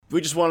We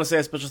just want to say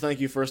a special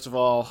thank you, first of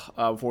all,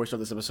 before we start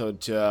this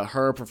episode, to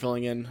Herb for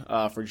filling in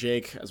for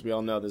Jake. As we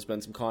all know, there's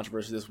been some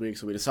controversy this week,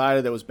 so we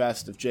decided it was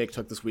best if Jake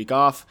took this week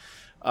off.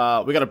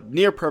 We got a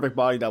near perfect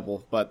body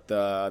double, but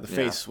the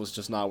face was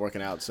just not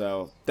working out.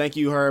 So thank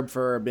you, Herb,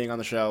 for being on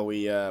the show.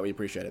 We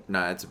appreciate it.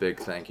 Nah, it's a big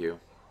thank you.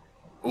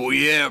 Oh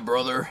yeah,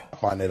 brother. I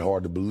find that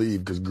hard to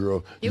believe because,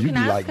 girl, You you can be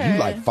ask like her. you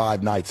like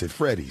Five Nights at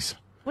Freddy's.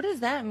 What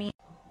does that mean?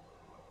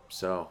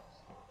 So,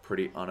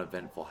 pretty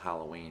uneventful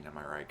Halloween, am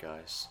I right,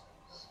 guys?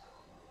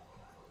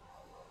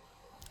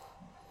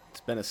 It's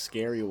been a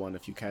scary one,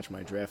 if you catch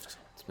my drift.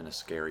 It's been a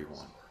scary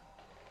one.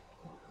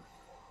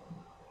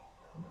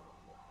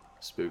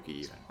 Spooky,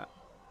 even.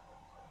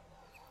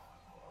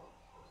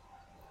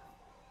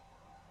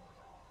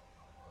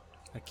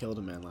 I killed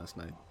a man last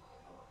night.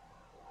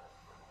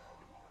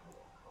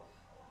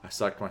 I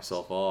sucked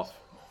myself off.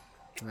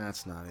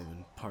 That's not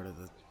even part of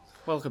the...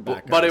 Welcome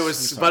back, But it guys.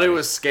 was, I'm but it sorry.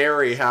 was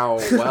scary how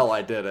well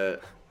I did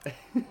it.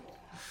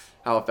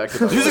 How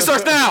effective I was. Music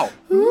starts now,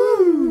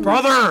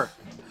 brother.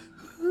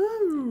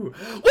 Welcome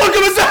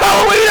to the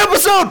Halloween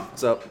episode.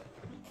 What's up?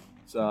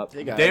 What's up?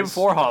 Hey, guys. Day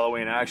before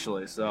Halloween,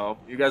 actually. So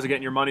you guys are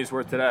getting your money's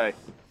worth today.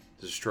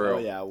 This is true. Oh,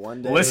 yeah,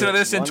 one day... Listen to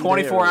this in one day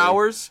 24 early.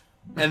 hours,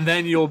 and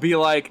then you'll be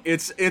like,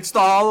 it's the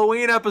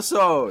Halloween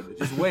episode.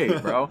 Just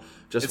wait, bro.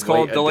 Just it's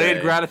called wait a delayed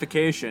day.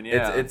 gratification.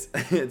 Yeah. It's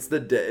the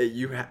day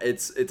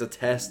it's a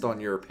test on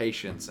your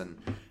patience and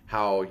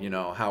how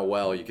how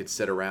well you could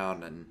sit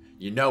around and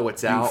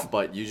it's out,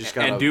 but you just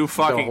gotta and do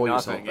fucking hold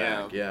nothing,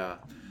 yourself back. Yeah,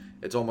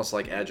 it's almost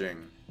like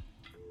edging.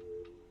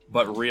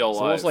 but real It's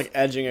life. almost like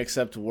edging,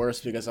 except worse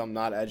because I'm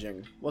not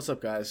edging. What's up,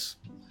 guys?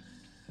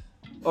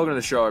 Welcome to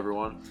the show,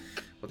 everyone.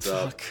 What's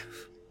up,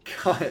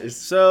 guys?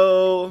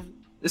 So...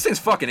 This thing's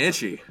fucking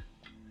itchy.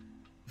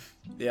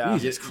 Yeah.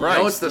 Jesus You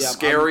know what's the Yeah,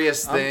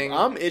 scariest thing?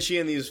 I'm itchy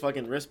in these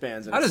fucking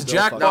wristbands. And How it's does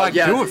still Jack fucking- Black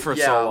do it for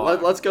so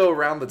long? Let's go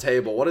around the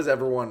table. What is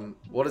everyone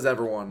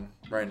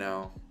right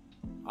now?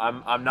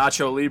 I'm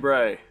Nacho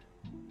Libre,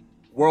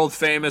 world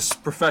famous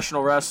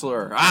professional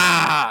wrestler.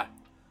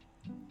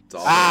 It's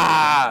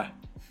all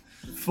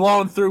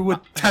Flowing through with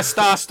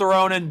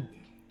testosterone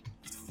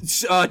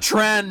and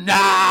trend.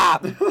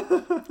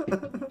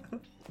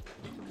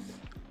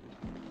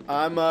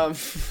 I'm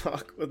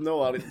fuck with no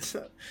audience,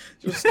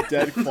 just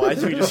dead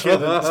quiet. You just hear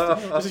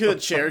the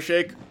chair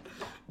shake.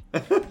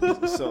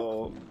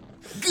 So,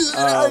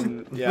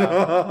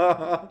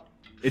 yeah,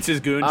 It's his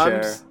goon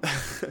I'm chair.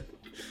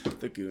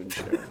 the goon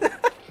chair.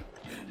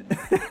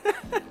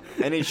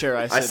 Any chair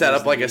I I set is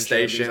up the like a goon chair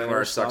because station I where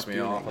never it sucks stop me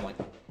doing off. it. I'm like,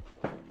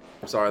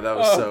 sorry, that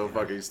was so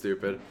fucking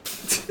stupid.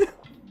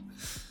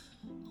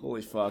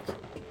 Holy fuck!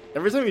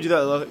 Every time you do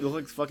that, you look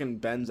like fucking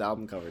Ben's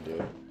album cover,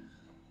 dude.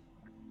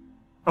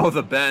 Oh,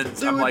 the Benz.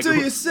 Do I'm it like, to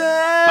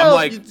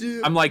yourself.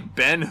 I'm like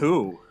Ben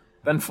who?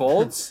 Ben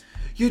Folds?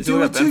 You Is he do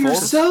like it that to Ben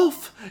Folds?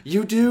 yourself.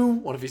 You do.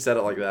 What if he said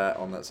it like that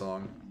on that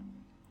song?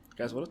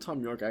 Guys, what if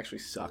Tom York actually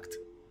sucked?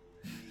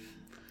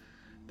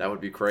 That would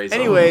be crazy.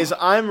 Anyways,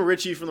 I'm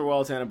Richie from the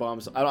Royal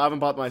Tannenbaums. I haven't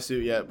bought my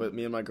suit yet, but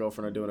me and my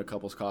girlfriend are doing a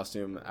couple's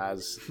costume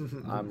as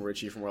I'm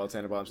Richie from Royal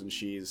Tannenbaums, and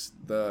she's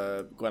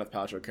the Gwyneth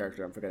Paltrow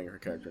character. I'm forgetting her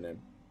character name.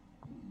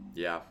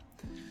 Yeah.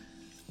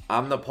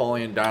 I'm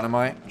Napoleon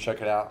Dynamite.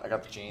 Check it out. I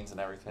got the jeans and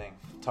everything.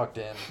 Tucked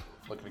in.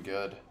 Looking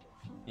good.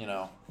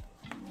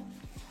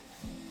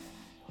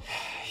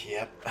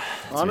 Yep.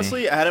 that's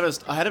Honestly, me. ahead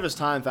of his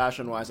time,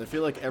 fashion-wise, I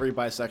feel like every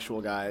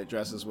bisexual guy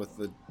dresses with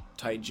the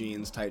tight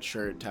jeans, tight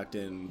shirt, tucked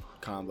in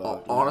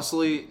combo.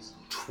 Honestly,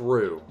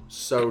 true.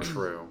 So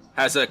true.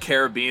 Has a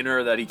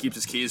carabiner that he keeps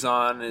his keys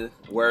on.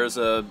 Wears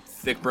a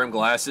thick brim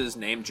glasses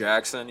named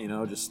Jackson.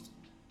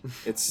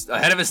 It's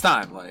ahead of his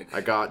time. Like,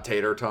 I got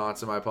tater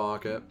tots in my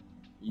pocket.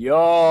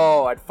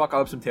 yo, I'd fuck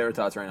up some tater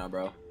tots right now,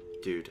 bro.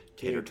 Dude,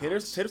 tater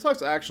tots. Tater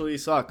tots actually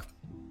suck.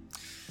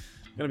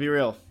 Gonna be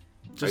real.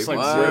 Just Are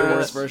like you way serious?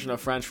 worse version of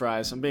French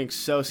fries. I'm being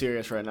so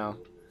serious right now.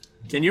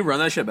 Can you run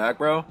that shit back,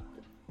 bro?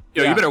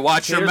 Yo, Yeah. you better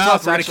watch your Tater mouth.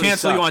 tots We're gonna actually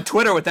cancel you suck. on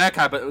Twitter with that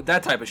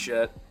type of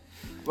shit.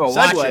 Well,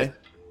 watch Segway. it.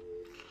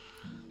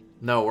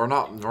 No, we're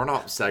not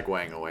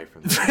segueing away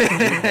from that.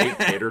 You hate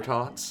tater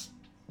tots?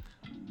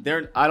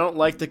 I don't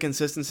like the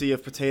consistency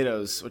of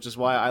potatoes, which is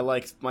why I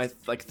like my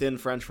thin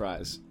French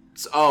fries.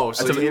 So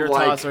Tater you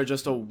tots like... are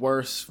just a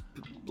worse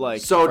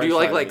So do French you fry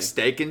like to me.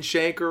 steak and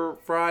shake or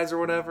fries or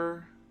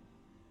whatever?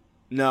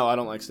 No, I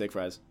don't like steak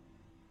fries.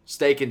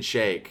 Steak and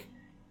shake.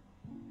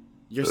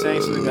 You're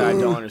saying something that I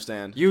don't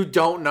understand. You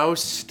don't know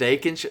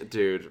steak and shake?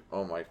 Dude,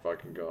 oh my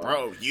fucking god.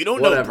 Bro, you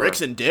don't know Whatever.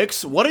 bricks and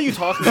dicks? What are you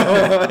talking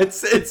about?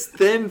 it's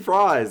thin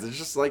fries. It's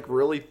just like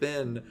really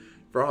thin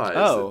fries.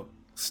 Oh,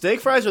 steak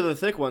fries are the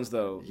thick ones,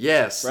 though.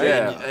 Yes, Right?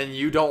 yeah. And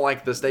you don't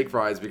like the steak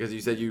fries because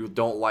you said you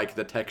don't like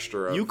the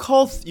texture of... You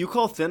call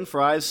thin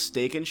fries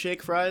steak and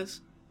shake fries?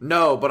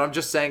 No, but I'm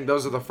just saying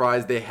those are the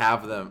fries they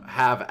have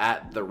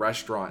at the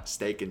restaurant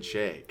Steak and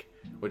Shake,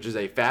 which is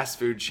a fast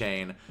food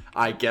chain,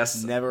 I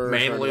guess Never heard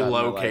mainly of that in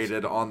my life.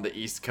 located on the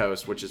East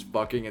Coast, which is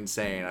fucking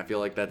insane. I feel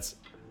like that's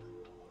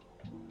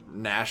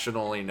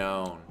nationally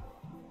known.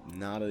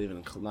 Not even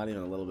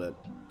a little bit.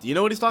 Do you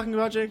know what he's talking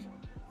about, Jake?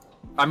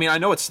 I mean, I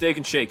know what Steak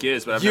and Shake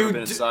is, but I've never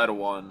been inside of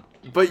one.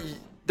 But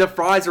the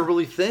fries are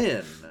really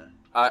thin.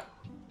 I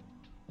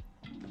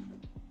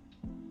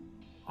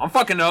don't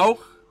fucking know.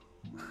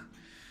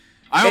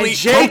 I only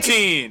eat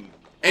protein.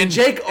 And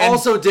Jake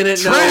also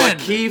didn't know a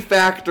key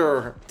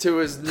factor to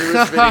his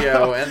newest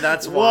video, and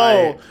that's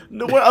why. Whoa.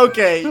 No,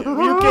 okay, you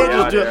can't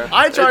just do it.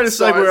 I tried to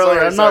segue earlier.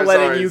 I'm not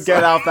letting you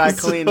get out that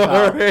clean, pal.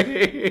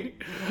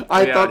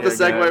 I thought the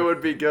segue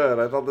would be good.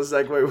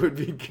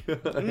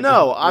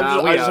 No,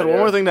 I just had one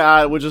more thing to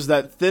add, which is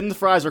that thin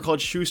fries are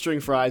called shoestring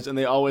fries, and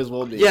they always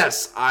will be.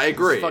 Yes, I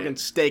agree. It's fucking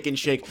Steak and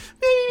Shake.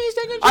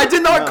 I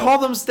did not call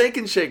them Steak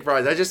and Shake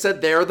fries. I just said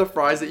they're the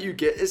fries that you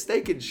get at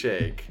Steak and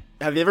Shake.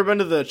 Have you ever been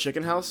to the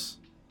Chicken House?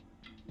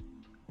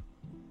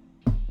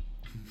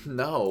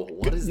 No,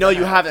 what is that? No,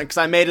 you haven't, because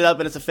I made it up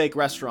and it's a fake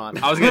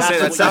restaurant. I was gonna say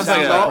that sounds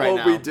like not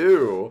what we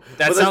do.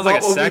 That sounds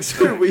like a sex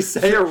thing. We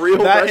say a real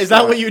restaurant. Is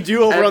that what you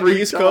do over on the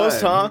East time.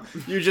 Coast, huh?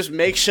 You just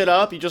make shit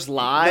up. You just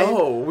lie.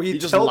 No, we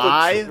just tell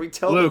lie. We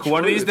tell Luke, the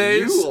one of these truth.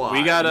 days, You lie.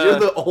 we gotta- You're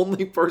the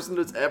only person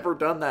that's ever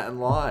done that and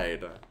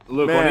lied.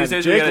 Luke, Man, one of these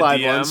days Jake we lied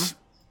got a once.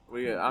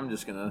 DM. I'm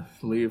just gonna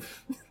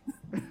leave.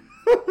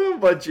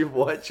 But you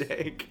what,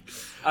 Jake?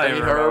 I don't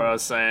even remember Herb? what I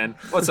was saying.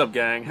 What's up,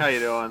 gang? How you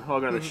doing?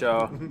 Welcome to the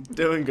show.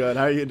 Doing good.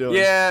 How are you doing?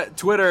 Yeah,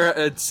 Twitter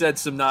had said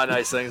some not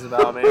nice things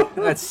about me.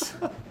 That's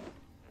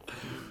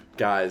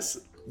Guys,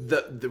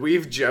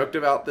 we've joked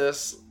about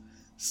this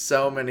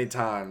so many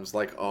times.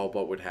 Like, oh,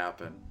 what would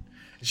happen?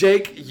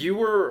 Jake, you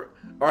were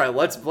all right.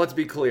 Let's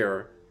be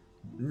clear.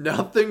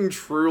 Nothing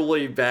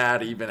truly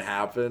bad even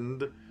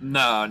happened.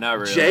 no, not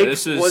really. Jake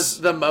This is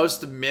was the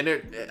most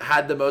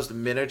had the most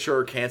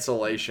miniature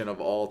cancellation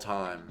of all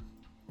time.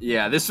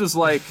 yeah. This was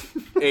like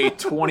a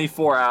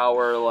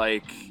 24-hour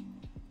like.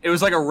 It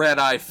was like a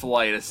red-eye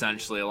flight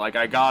essentially. Like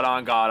I got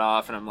on, got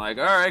off, and I'm like,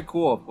 all right,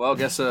 cool. Well,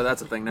 guess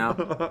that's a thing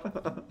now.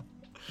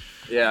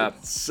 Yeah.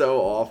 So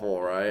awful,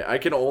 right? I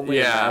can only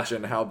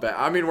imagine how bad.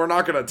 I mean, we're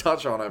not going to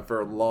touch on it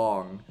for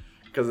long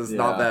because it's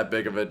not Yeah. that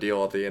big of a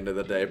deal at the end of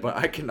the day. But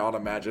I cannot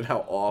imagine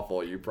how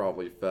awful you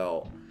probably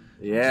felt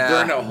Yeah.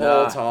 during the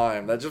whole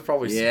time. That just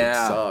probably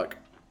Yeah. would suck.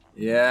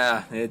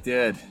 Yeah, it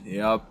did.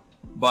 Yep.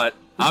 But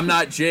I'm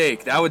not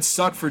Jake. That would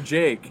suck for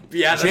Jake.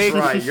 Yeah, that's Jake,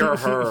 right. You're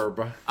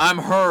Herb. I'm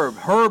Herb.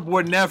 Herb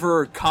would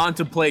never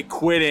contemplate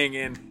quitting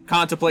and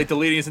contemplate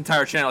deleting his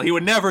entire channel. He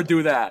would never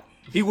do that.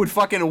 He would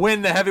fucking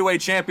win the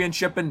heavyweight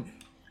championship and.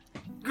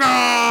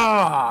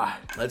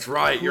 That's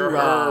right. You're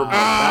Herb.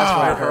 That's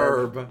right,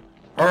 Herb.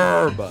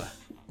 Herb.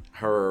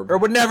 Herb.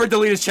 Would never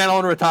delete his channel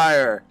and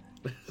retire.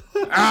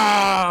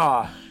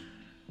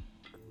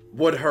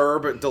 Would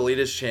Herb delete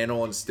his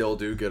channel and still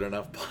do good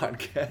enough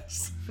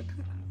podcasts?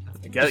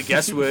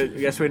 Guess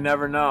we'd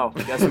never know.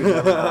 Guess we'd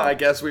never know. I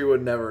guess we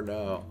would never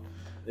know.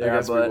 Yeah, I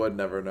guess we but- would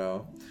never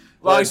know.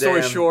 Long But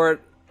story damn.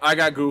 short, I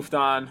got goofed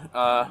on.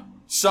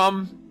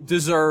 Some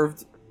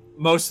deserved,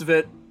 most of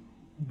it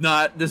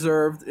not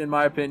deserved, in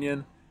my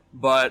opinion.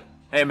 But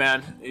hey,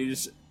 man, you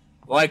just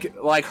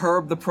like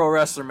Herb the pro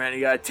wrestler, man.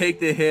 You gotta take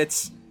the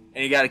hits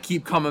and you gotta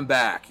keep coming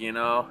back. You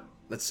know,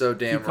 That's so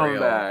damn keep coming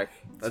real. back.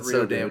 It's That's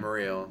real, so damn dude.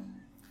 real.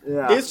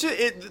 Yeah. It's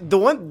just the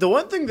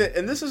one thing that,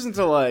 and this isn't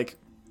to like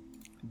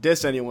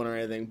diss anyone or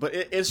anything, but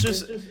it's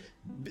just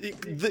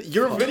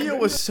your video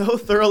was so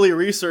thoroughly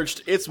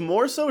researched. It's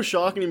more so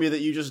shocking to me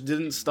that you just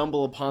didn't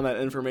stumble upon that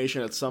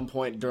information at some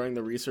point during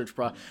the research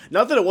process.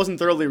 Not that it wasn't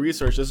thoroughly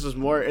researched. It's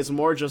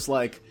more just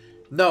like.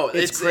 No,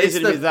 It's crazy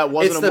to me that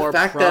wasn't it's a the more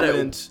fact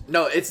prominent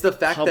no, it's the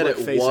fact that it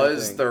public-facing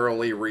was thing.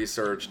 thoroughly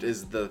researched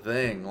is the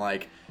thing.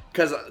 Like,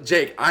 because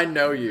Jake, I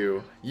know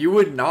you. You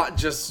would not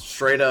just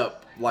straight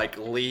up like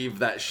leave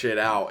that shit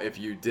out if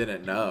you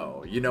didn't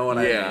know. You know what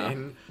Yeah. I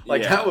mean?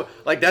 Like Yeah.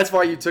 that's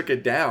why you took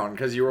it down,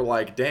 because you were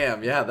like,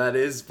 damn, yeah, that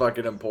is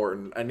fucking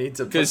important. I need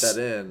to put 'Cause-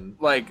 that in.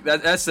 Like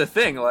that's the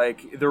thing.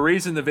 Like the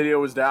reason the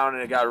video was down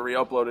and it got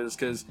re-uploaded is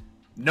because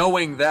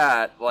knowing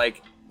that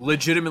like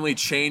legitimately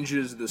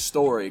changes the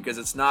story, because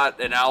it's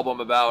not an album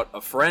about a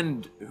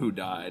friend who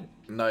died.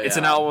 No, It's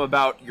yeah. an album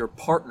about your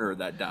partner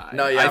that died.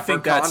 No, yeah. I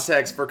think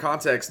that's for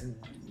context.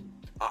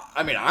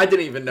 I mean, I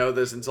didn't even know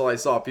this until I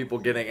saw people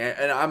getting,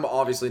 and I'm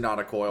obviously not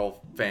a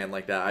Coil fan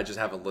like that. I just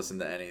haven't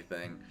listened to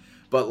anything,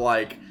 but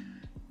like,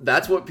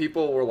 that's what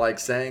people were like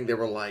saying. They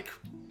were like,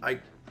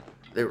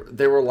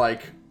 they were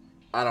like,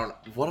 I don't.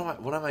 What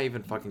am I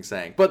even fucking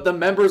saying? But the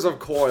members of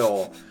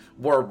Coil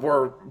were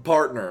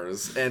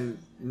partners, and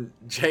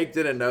Jake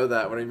didn't know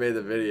that when he made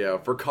the video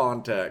for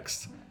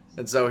context,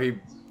 and so he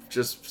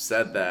just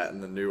said that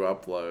in the new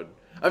upload.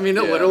 I mean,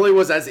 it Yeah. literally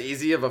was as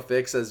easy of a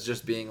fix as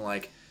just being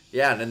like,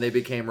 yeah, and then they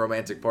became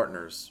romantic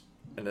partners,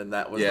 and then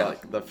that was Yeah.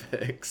 like the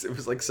fix. It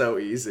was like so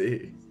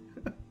easy.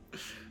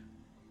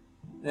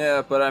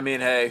 Yeah, but I mean,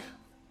 hey,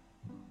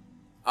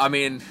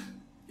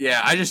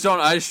 yeah, I just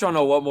don't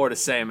know what more to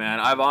say, man.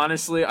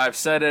 I've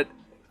said it.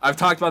 I've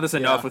talked about this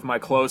enough Yeah. with my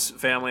close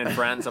family and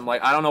friends. I'm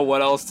like, I don't know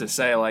what else to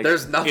say. Like,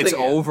 There's nothing. It's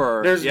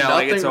over. There's yeah,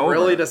 nothing like, it's over.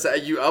 really to say.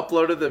 You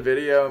uploaded the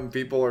video and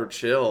people are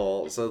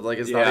chill, so like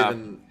it's Yeah. not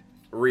even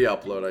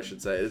re-upload. I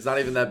should say it's not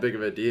even that big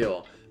of a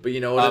deal. But you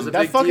know what is a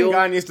That big fucking deal?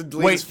 guy needs to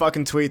delete his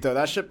fucking tweet, though.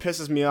 That shit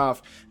pisses me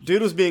off.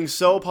 Dude was being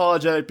so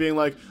apologetic, being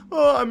like,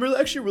 "Oh, I'm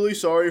actually really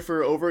sorry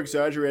for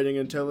over-exaggerating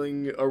and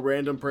telling a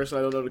random person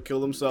I don't know to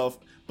kill themselves.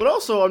 But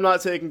also, I'm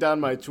not taking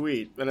down my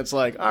tweet." And it's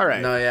like, all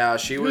right. No, yeah,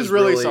 she was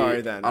really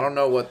sorry then. I don't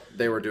know what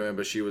they were doing,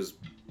 but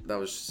that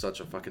was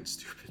such a fucking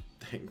stupid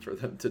thing for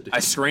them to do. I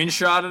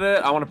screenshotted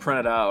it. I want to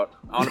print it out.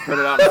 I want to put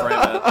it out and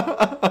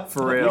frame it.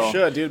 For real. You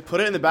should, dude.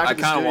 Put it in the back I of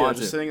the kind of studio, want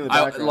just to. sitting in the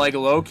background. Like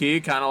low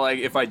key, kind of like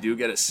if I do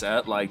get it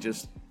set, like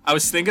just. I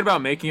was thinking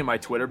about making it my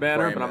Twitter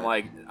banner, Frame but I'm it.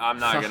 like, I'm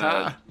not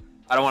gonna.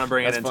 I don't want to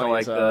bring That's it into funny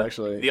like as hell, the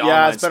actually. the Yeah,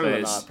 online it's better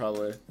than space. not,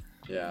 probably.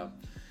 Yeah.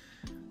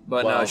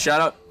 But Well- no,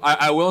 shout out.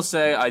 I will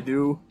say I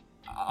do.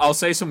 I'll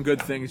say some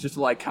good things just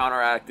to like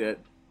counteract it.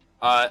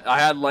 I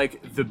had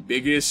like the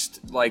biggest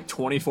like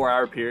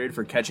 24-hour period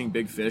for catching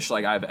big fish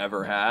like I've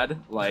ever had.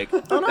 Like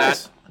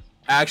Nice. that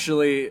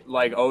actually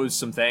like owes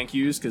some thank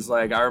yous because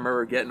like I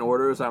remember getting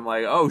orders. I'm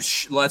like, oh,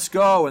 let's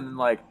go, and then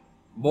like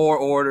more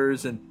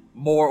orders and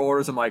more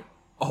orders. I'm like,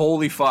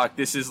 holy fuck,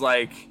 this is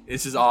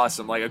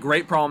awesome. Like a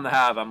great problem to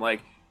have. I'm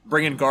like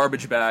bringing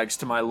garbage bags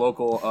to my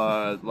local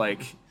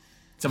like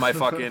to my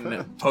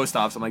fucking post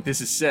office. I'm like, this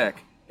is sick.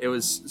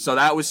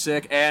 That was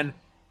sick. And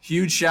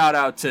huge shout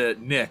out to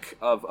Nick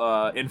of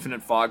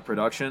Infinite Fog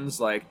Productions,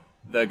 like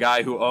the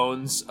guy who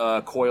owns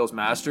Coils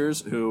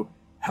Masters, who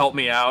helped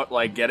me out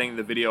like getting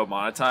the video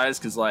monetized.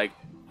 Because like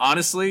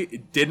honestly,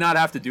 it did not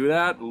have to do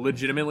that.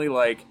 Legitimately,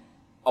 like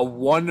a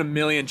 1 in a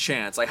million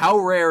chance. Like how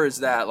rare is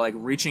that? Like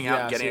reaching out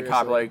Yeah, and getting seriously. a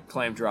copyright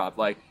claim dropped.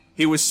 Like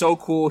he was so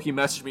cool. He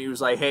messaged me. He was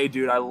like, "Hey,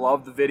 dude, I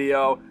love the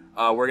video.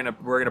 We're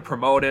gonna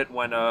promote it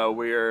when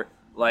we're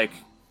like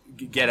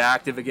get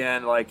active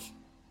again." Like,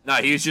 no,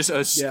 he's just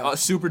a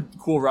super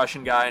cool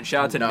Russian guy. And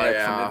shout out to Nick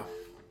from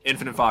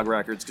Infinite Fog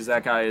Records because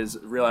that guy is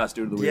real ass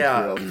dude of the week.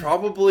 Yeah, for real.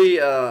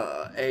 probably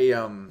I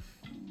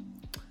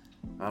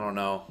don't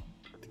know.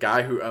 The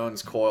guy who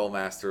owns Coil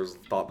Masters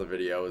thought the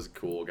video was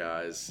cool,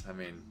 guys. I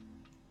mean,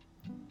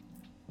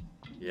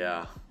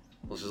 yeah.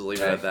 Let's just leave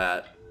it at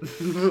that.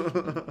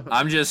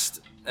 I'm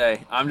just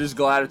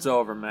glad it's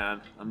over,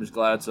 man. I'm just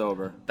glad it's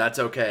over. That's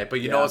okay,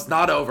 but you know it's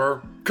not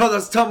over, cause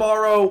it's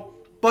tomorrow.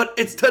 But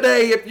it's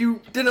today. If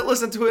you didn't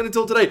listen to it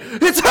until today,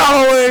 it's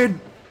Halloween.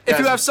 If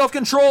you have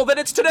self-control, then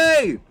it's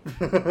today.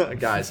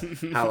 Guys,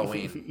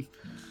 Halloween.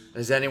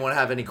 Does anyone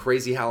have any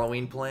crazy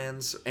Halloween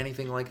plans?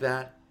 Anything like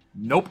that?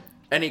 Nope.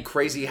 Any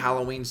crazy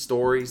Halloween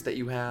stories that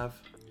you have?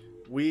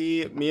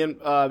 Me and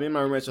my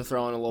roommates are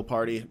throwing a little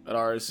party at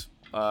ours.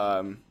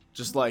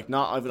 Just like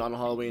not even on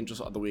Halloween,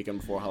 just the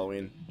weekend before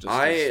Halloween. Just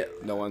 'cause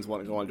no one's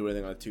going to do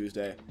anything on a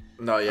Tuesday.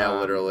 No, yeah,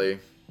 literally.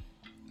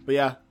 But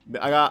yeah,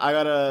 I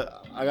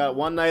got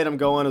one night I'm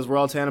going as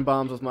Royal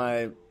Tannenbaums with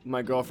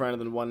my girlfriend,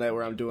 and then one night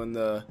where I'm doing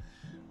the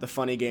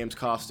Funny Games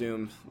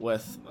costume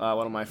with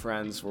one of my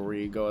friends, where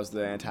we go as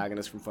the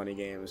antagonist from Funny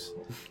Games.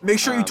 Make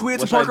sure you tweet it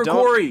to which I Parker don't-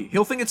 Corey.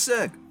 He'll think it's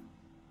sick.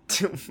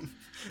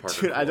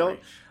 Dude, I don't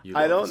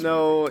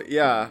know.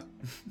 Yeah,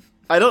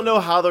 I don't know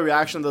how the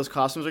reaction of those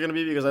costumes are gonna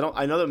be because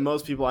I know that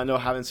most people I know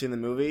haven't seen the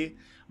movie.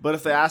 But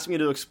if they ask me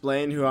to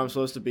explain who I'm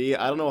supposed to be,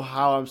 I don't know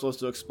how I'm supposed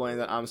to explain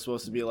that I'm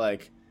supposed to be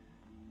like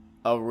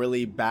a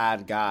really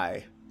bad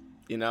guy,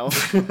 you know?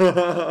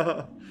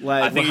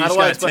 Like, I think how you just do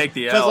gotta explain- take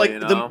the 'cause, L, like, you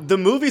know? the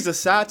movie's a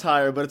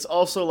satire, but it's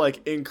also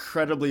like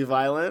incredibly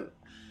violent.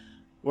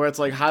 Where it's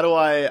like, how do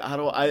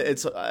I?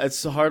 It's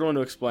a hard one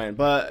to explain,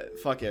 but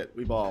fuck it,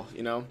 we ball,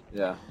 you know?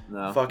 Yeah,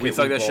 no. Fuck we it,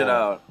 thug we that shit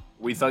ball. out.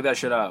 We thug that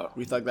shit out.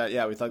 We thug that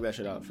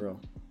shit out for real.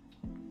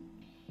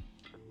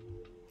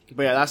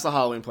 But yeah, that's the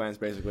Halloween plans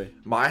basically.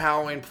 My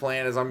Halloween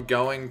plan is I'm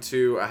going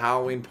to a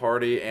Halloween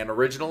party, and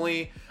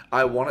originally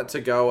I wanted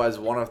to go as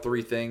one of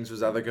three things. It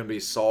was either going to be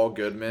Saul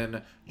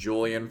Goodman,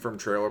 Julian from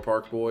Trailer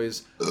Park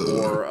Boys,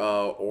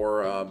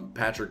 or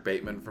Patrick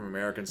Bateman from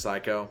American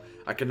Psycho.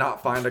 I could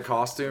not find a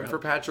costume for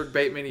Patrick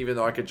Bateman, even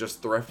though I could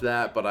just thrift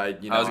that. But I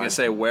was gonna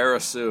say wear a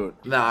suit.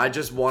 No, I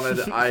just wanted.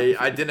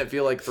 I didn't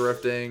feel like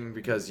thrifting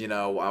because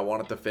I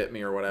wanted to fit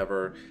me or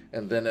whatever.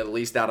 And then at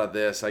least out of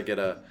this, I get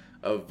a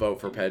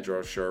vote for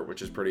Pedro shirt,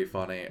 which is pretty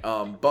funny.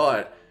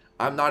 But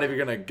I'm not even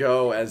gonna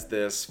go as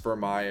this for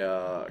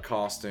my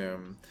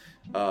costume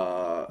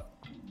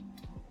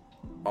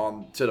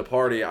on to the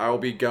party. I will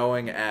be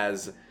going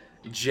as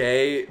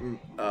Jay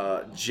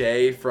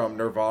from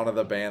Nirvana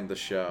the band The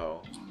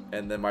Show,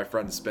 and then my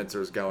friend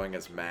Spencer's going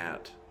as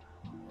Matt.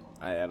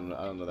 I don't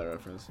know that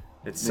reference.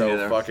 It's Me so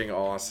neither. fucking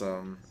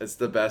awesome. It's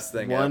the best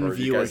thing ever. One You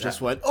viewer guys just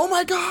ha- went, "Oh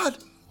my god,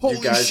 holy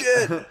you guys,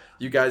 shit!"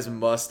 you guys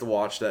must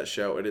watch that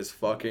show. It's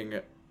fucking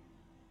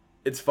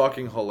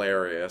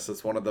hilarious.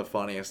 It's one of the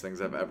funniest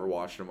things I've ever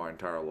watched in my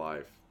entire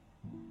life.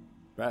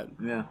 Right.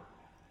 Yeah.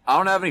 I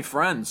don't have any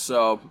friends,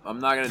 so I'm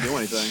not gonna do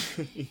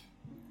anything.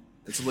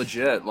 It's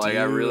legit. Like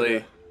I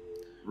Dude.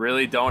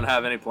 really don't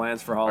have any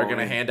plans for Are Halloween. you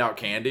gonna hand out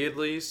candy at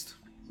least?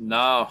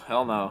 No,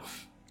 hell no.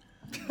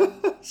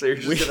 So you're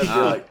just gonna be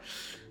like,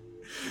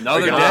 Another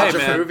gonna day, watch a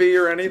man. movie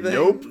or anything?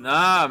 Nope.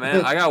 Nah,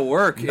 man. I got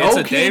work. No It's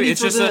a day. candy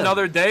It's for just them.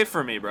 another day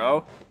for me,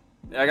 bro.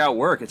 I got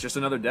work. It's just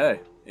another day.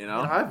 You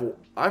know.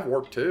 I've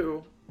worked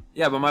too.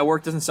 Yeah, but my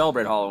work doesn't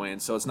celebrate Halloween,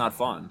 so it's not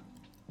fun.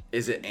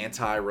 Is it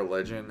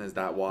anti-religion? Is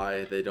that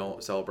why they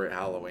don't celebrate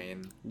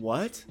Halloween?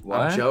 What? What?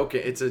 I'm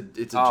joking. It's a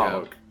Oh.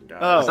 joke. guys.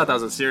 Oh. I thought that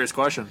was a serious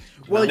question.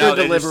 Well, No, your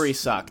they delivery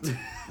just- sucked.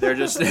 They're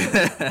just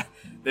they're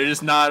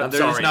just not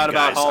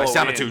about Halloween. I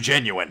sounded too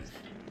genuine.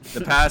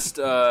 The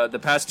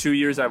past 2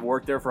 years I've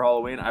worked there for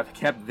Halloween, I've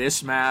kept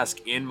this mask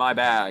in my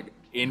bag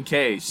in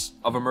case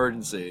of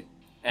emergency,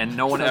 and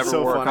no one That's ever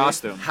so wore funny. a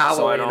costume. so I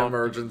Halloween don't.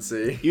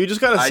 emergency. You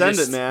just gotta I send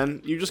just- it,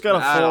 man. You just got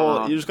I don't know. a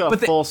full. You just got a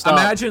But full stop.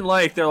 Imagine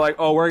like they're like,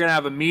 oh, we're gonna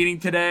have a meeting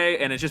today,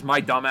 and it's just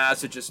my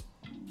dumbass. It just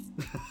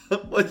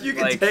Well, you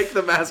can Like- take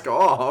the mask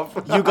off.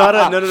 You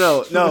gotta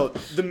no.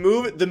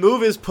 The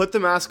move is put the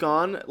mask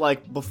on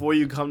like before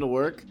you come to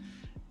work,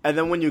 and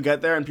then when you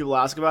get there and people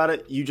ask about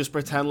it, you just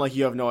pretend like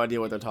you have no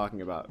idea what they're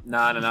talking about.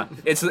 nah.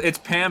 It's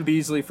Pam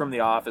Beasley from The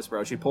Office,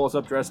 bro. She pulls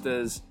up dressed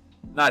as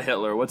not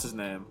Hitler. What's his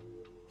name?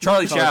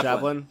 Charlie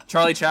Chaplin.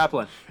 Charlie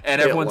Chaplin. And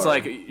everyone's Hitler.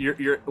 like,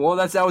 "You're." Well,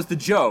 that was the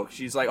joke.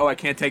 She's like, "Oh, I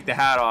can't take the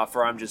hat off,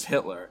 or I'm just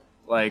Hitler."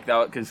 Like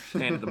that because she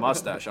painted the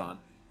mustache on,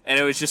 and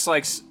it was just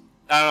like.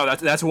 I don't know.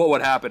 That's what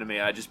would happen to me.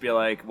 I'd just be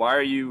like, "Why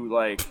are you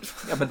like?"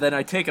 Yeah, but then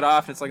I take it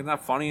off. And it's like it's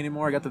not funny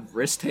anymore. I got the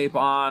wrist tape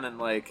on, and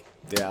like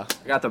Yeah.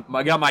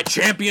 I got my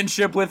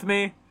championship with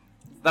me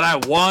that I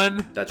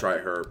won. That's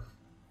right, Herb.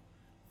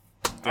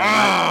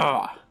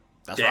 Ah!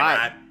 That's Damn right.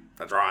 right.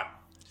 That's right.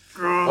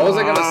 What was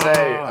I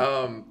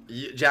gonna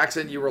say?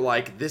 Jackson, you were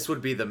like, "This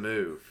would be the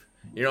move."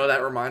 You know what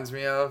that reminds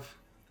me of?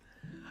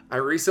 I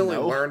recently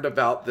No. learned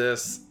about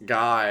this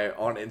guy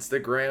on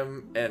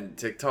Instagram and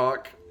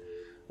TikTok,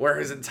 where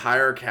his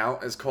entire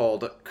account is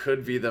called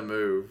 "Could Be the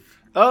Move."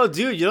 Oh,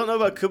 dude, you don't know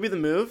about Could Be the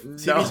Move?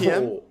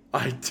 TBTM? No,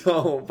 I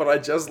don't. But I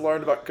just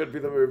learned about "Could Be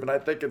the Move," and I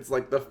think it's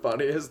like the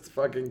funniest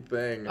fucking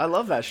thing I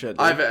love that shit. Dude.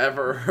 I've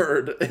ever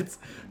heard. It's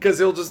because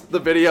the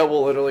video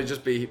will literally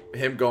just be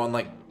him going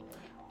like,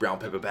 "Brown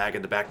paper bag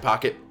in the back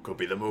pocket, could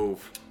be the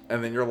move."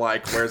 And then you're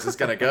like, "Where's this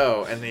gonna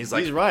go?" And he's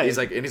like, He's right. He's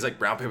like,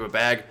 "Brown paper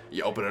bag.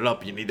 You open it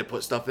up. You need to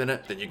put stuff in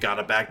it. Then you got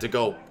a bag to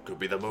go. Could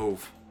be the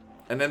move."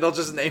 And then they'll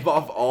just name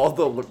off all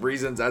the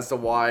reasons as to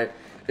why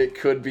it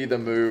could be the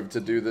move to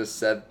do this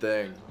said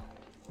thing.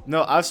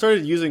 No, I've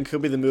started using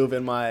Could Be the Move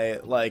in my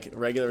like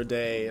regular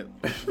day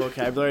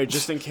vocabulary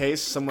just in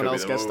case someone Could be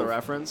else the gets the move.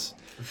 reference.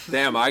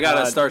 Damn, I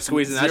gotta start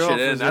squeezing that 0 shit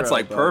for in. That's 0,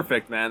 like bro.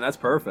 perfect, man. That's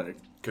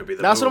perfect. Could be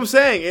the That's move. what I'm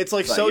saying. It's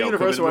like It's so like, yo, Could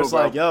Be universal. the Where it's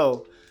Move, like,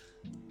 yo,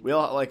 we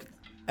all like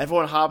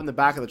everyone hop in the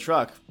back of the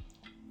truck.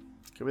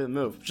 Could be the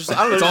move. Just I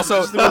don't know. It's just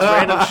also- the most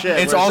random shit.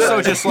 It's where also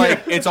like- just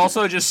like it's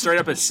also just straight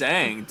up a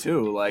saying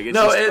too. Like it's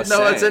No, just it's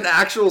saying. an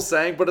actual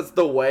saying, but it's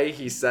the way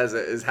he says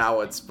it is how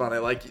it's funny.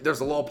 Like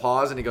there's a little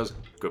pause and he goes,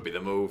 "Could be the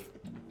move.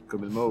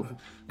 Could be the move.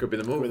 Could be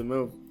the Could Be the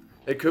move. Move.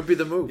 It could be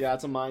the move." Yeah,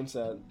 it's a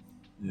mindset.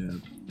 Yeah.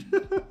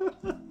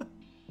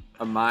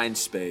 A mind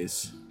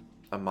space.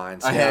 A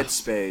mindset. A head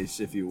space,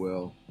 if you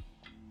will.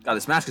 God,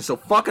 this mask is so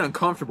fucking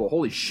uncomfortable.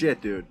 Holy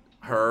shit, dude.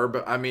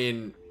 Herb, I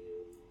mean,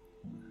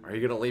 are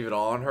you gonna leave it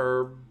on,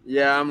 Herb?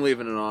 Yeah, I'm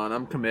leaving it on.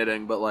 I'm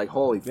committing, but like,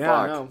 holy Yeah,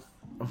 I fuck.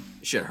 know.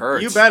 Shit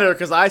hurts. You better,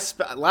 because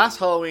last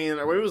Halloween,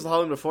 or maybe it was the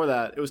Halloween before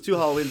that. It was 2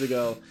 Halloweens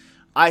ago.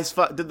 I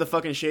did the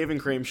fucking shaving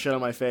cream shit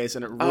on my face,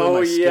 and it ruined Oh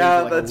my skin yeah,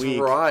 for like that's a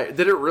week. right.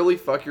 Did it really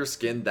fuck your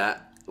skin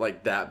that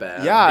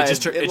bad? Yeah, It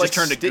just like,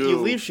 turned to You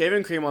goo. leave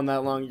shaving cream on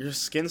that long, your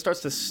skin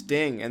starts to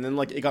sting, and then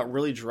like it got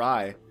really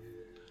dry.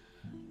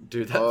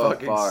 Dude, that Oh,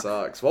 fucking fuck.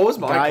 sucks. What was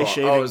my Guy Oh,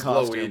 shaving it was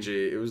costume.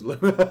 Luigi. It was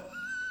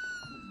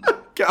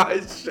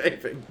guy's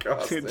shaving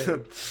costume.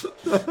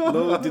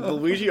 Dude, the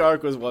Luigi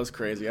arc was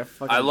crazy.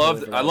 I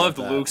loved forgot about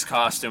that. Luke's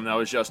costume. That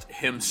was just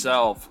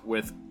himself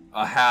with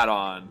a hat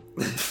on.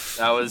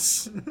 That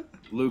was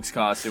Luke's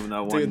costume in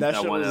that one, Dude, that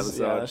shit one was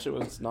episode. that shit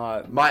was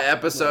not. My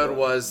episode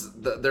was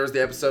there was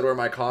the episode where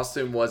my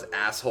costume was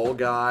asshole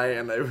guy,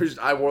 and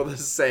I wore the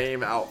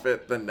same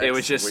outfit the next. It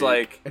was just week.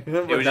 like it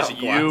was just Without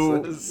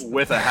glasses. you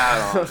with a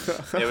hat on.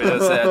 It was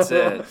just, that's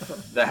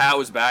it. The hat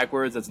was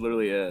backwards. That's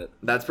literally it.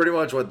 That's pretty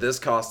much what this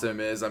costume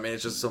is. I mean,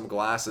 it's just some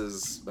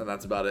glasses, and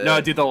that's about it. No,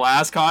 dude, the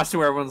last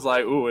costume, everyone's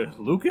like, "Ooh,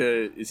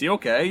 Luca, is he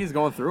okay? He's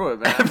going through it,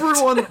 man."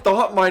 Everyone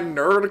thought my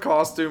nerd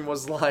costume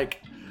was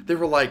like. They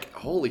were like,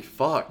 "Holy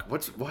fuck!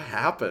 What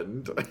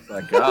happened?"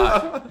 My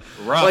God,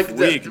 rough Like,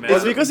 week, the- man.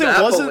 It's because that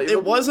it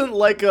believable? wasn't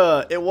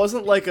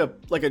like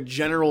a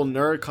general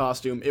nerd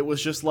costume. It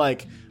was just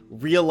like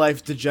real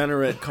life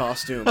degenerate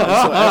costume.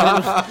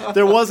 And so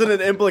there wasn't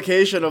an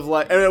implication of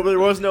like, and there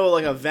was no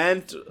like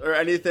event or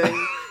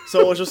anything.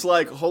 So it was just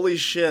like, holy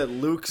shit,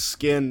 Luke's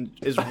skin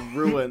is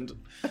ruined.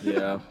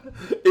 Yeah.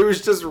 It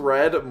was just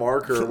red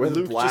marker with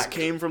Luke black. just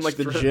came from like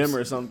the strips. gym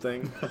or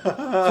something.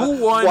 Who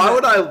won? Why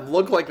would I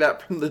look like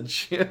that from the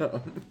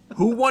gym?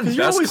 Who won You're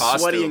best always costume?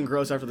 sweaty and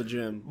gross after the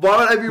gym. Why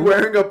would I be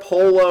wearing a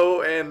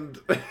polo and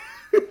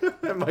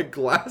and my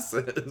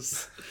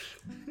glasses?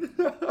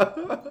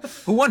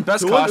 Who won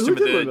best Who won- costume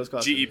who did at win the best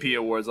costume? GEP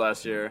awards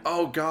last year?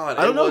 Oh God!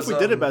 I don't know was, if we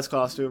did a best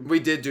costume. We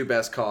did do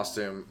best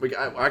costume.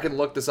 I can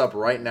look this up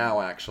right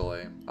now.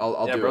 Actually,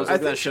 I'll Yeah, do bros, it.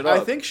 look that shit I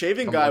up. think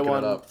Shaving I'm Guy looking it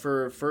won up.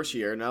 for first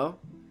year. No.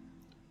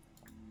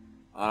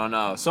 I don't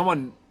know.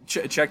 Someone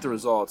check the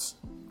results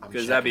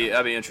because that'd be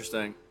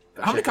interesting.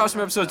 How many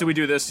costume episodes did we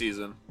do this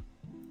season?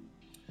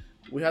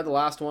 We had the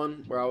last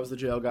one where I was the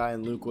jail guy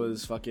and Luke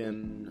was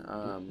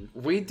fucking.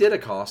 We did a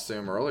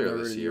costume earlier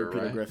this year,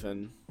 Peter right?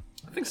 Griffin.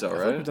 I think so, I feel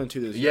like right? we've done 2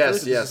 this year.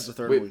 Yes, This is the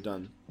third one we've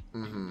done.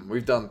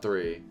 We've done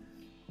 3.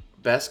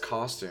 Best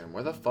costume.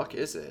 Where the fuck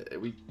is it?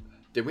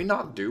 Did we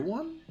not do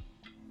one?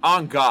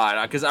 On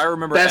God, because I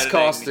remember Best editing.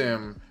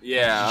 costume.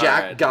 Yeah,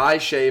 Jack alright. Guy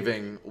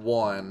shaving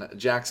one.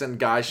 Jackson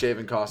Guy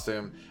shaving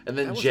costume, and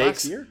then That was last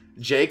Jake's year?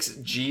 Jake's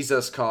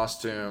Jesus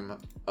costume.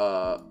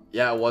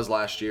 Yeah, it was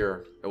last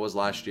year.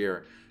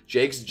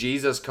 Jake's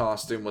Jesus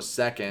costume was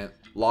second,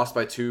 lost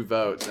by 2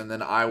 votes, and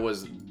then I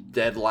was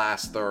dead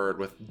last third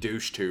with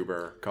douche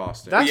tuber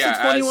costume. That's Yeah,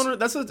 the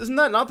 21. Isn't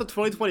that not the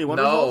 2021?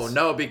 no, results?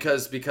 no,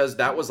 because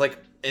that was like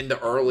in the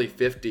early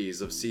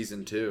 50s of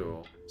season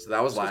 2. So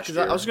that was last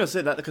year. I was gonna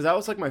say that because that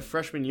was like my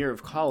freshman year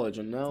of college,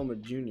 and now I'm a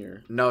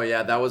junior. No,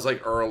 yeah, that was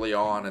like early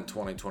on in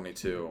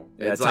 2022.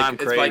 Yeah, it's time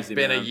like it's like crazy,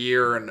 been man. a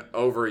year and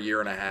over a year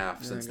and a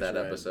half since I that guess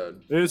you're right.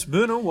 episode. It's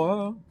been a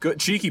while. Good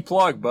cheeky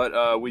plug,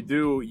 but we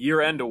do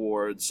year-end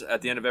awards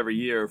at the end of every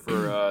year for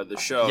the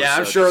show. Yeah,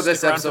 I'm so sure just this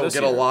stick around for episode will this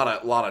get a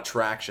year. lot of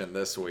traction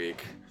this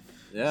week.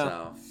 Yeah.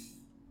 So.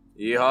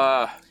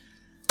 Yeehaw.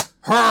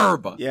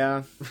 Herb.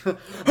 Yeah. What's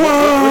your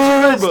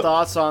guys'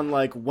 thoughts on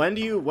like when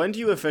do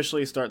you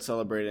officially start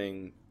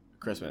celebrating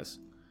Christmas?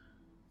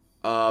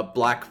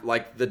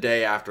 Like the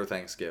day after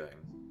Thanksgiving.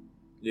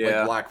 Yeah.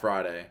 Like Black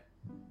Friday.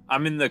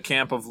 I'm in the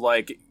camp of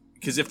like,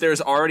 because if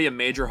there's already a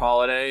major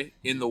holiday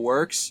in the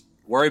works,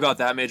 worry about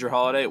that major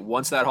holiday.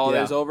 Once that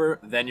holiday is over,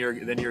 then you're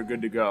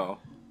good to go.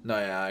 No,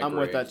 yeah, I agree. I'm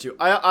with that too.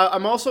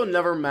 I'm also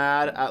never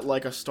mad at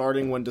like a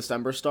starting when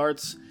December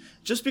starts,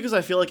 just because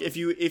I feel like if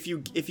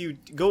you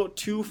go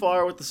too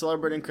far with the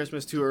celebrating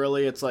Christmas too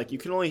early, it's like you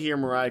can only hear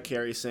Mariah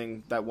Carey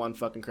sing that one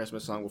fucking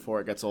Christmas song before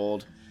it gets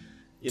old.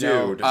 You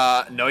Dude.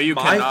 No, you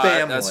My cannot.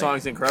 family- That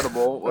song's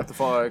incredible. What the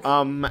fuck?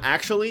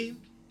 Actually,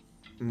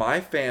 My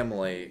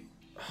family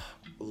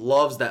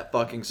loves that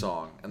fucking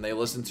song, and they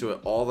listen to it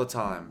all the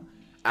time,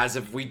 as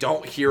if we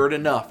don't hear it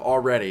enough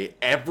already.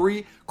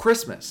 Every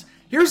Christmas.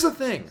 Here's the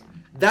thing.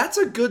 That's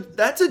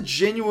a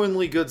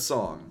genuinely good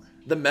song.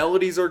 The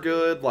melodies are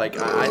good. Like,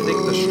 I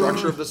think the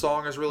structure of the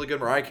song is really good.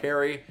 Mariah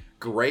Carey,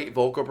 great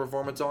vocal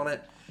performance on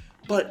it.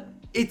 But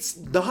it's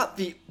not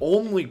the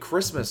only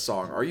Christmas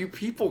song. Are you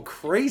people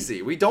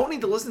crazy? We don't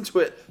need to listen to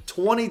it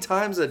 20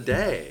 times a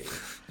day.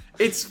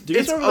 It's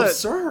guys remember that-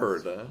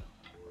 absurd.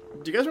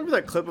 do you guys remember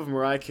that clip of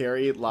Mariah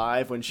Carey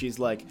live when she's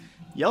like,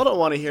 "Y'all don't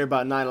want to hear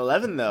about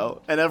 9/11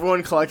 though," and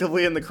everyone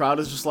collectively in the crowd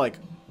is just like,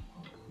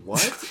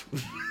 "What?"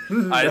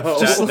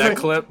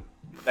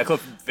 That clip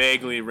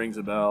vaguely rings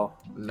a bell.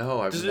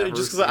 No, I've Just never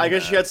because seen I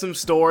guess she that. had some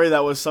story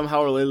that was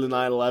somehow related to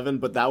 9/11,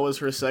 but that was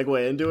her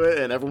segue into it,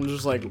 and everyone was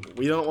just like,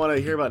 "We don't want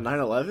to hear about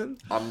 9/11."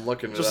 I'm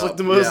looking it Just up. like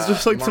the most- Yeah,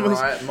 just like the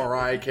most-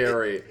 Mariah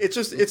Carey.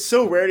 It's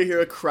so rare to hear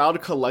a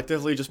crowd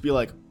collectively just be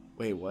like,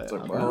 "Wait, what?"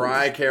 like,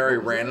 Mariah Carey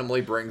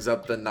randomly brings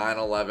up the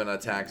 9/11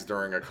 attacks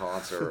during a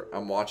concert.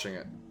 I'm watching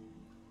it.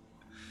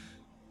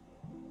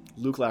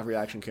 Luke laugh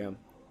reaction cam.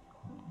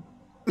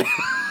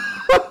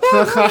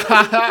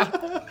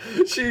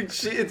 She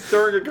it's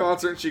during a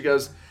concert and she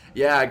goes,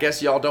 "Yeah, I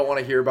guess y'all don't want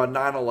to hear about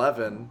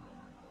 9/11."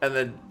 And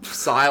then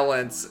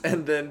silence,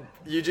 and then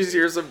you just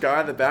hear some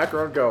guy in the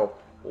background go,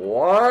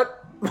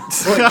 "What?" like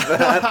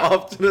that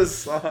off to the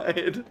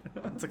side.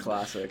 It's a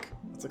classic.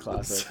 It's a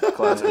classic.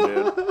 Classic,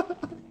 dude.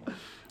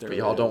 But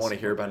y'all don't want to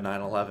hear about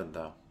 9/11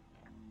 though.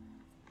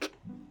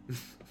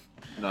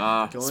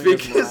 Nah.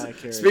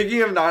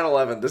 Speaking of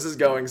 9/11, this is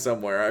going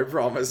somewhere, I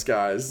promise,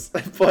 guys.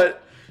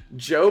 But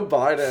Joe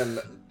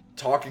Biden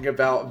talking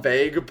about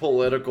vague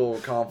political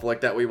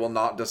conflict that we will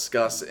not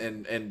discuss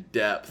in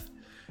depth.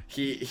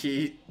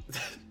 He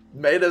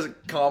made a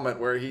comment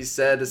where he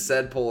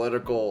said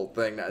political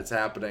thing that's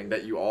happening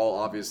that you all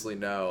obviously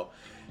know.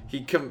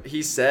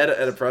 He said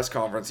at a press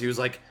conference, he was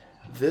like,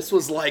 "This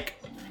was like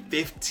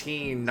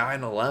 15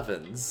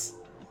 9/11s."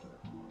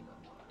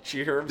 Did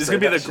you hear him This is say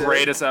gonna be that the shit?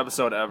 greatest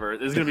episode ever.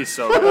 This is gonna be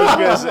so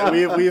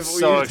good. we've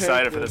So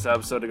excited for this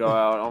episode to go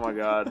out. Oh my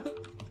god.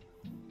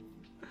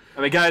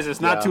 I mean, guys,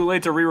 it's not Yeah. too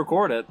late to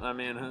re-record it. I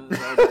mean,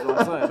 that's what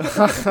I'm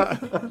saying.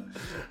 Hasn't been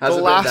that bad.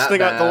 The last Hasn't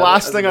thing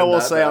I been will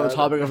that say on the bad.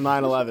 topic of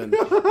 9/11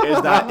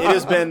 is that it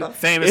has been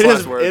Famous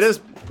last words.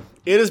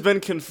 It has been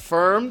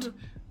confirmed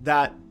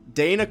that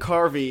Dana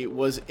Carvey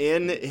was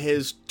in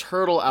his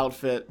turtle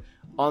outfit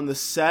on the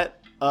set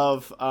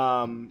of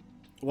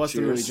what's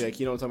the movie, Cheers. Jake?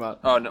 You know what I'm talking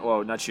about? Oh no!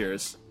 Whoa, not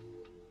Cheers.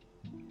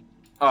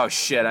 Oh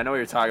shit! I know what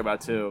you're talking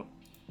about too.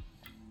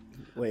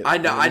 Wait, I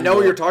know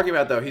what you're talking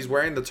about though. He's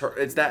wearing the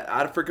it's that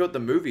I forget what the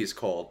movie's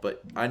called,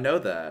 but I know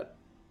that.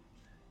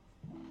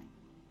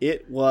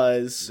 It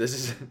was This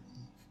is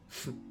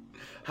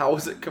how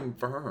was it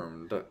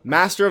confirmed?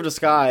 Master of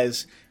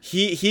Disguise.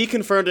 He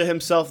confirmed to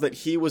himself that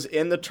he was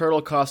in the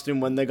turtle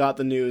costume when they got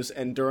the news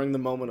and during the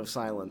moment of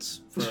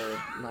silence for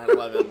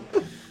 9/11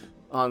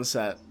 on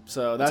set.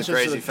 So that's a just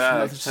crazy fact.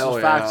 That's just Hell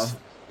facts.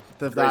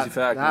 yeah. Crazy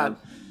fact, man.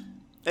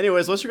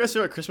 Anyways, what's your guys'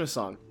 favorite Christmas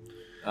song?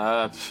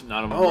 None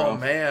of them. Oh bro.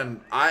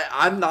 man,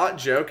 I'm not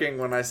joking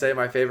when I say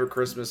my favorite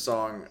Christmas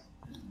song.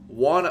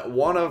 One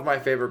of my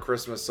favorite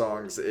Christmas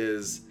songs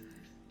is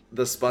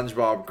the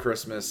SpongeBob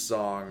Christmas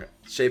song,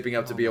 "Shaping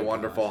Up to Be a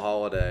Wonderful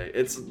Holiday."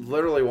 It's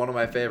literally one of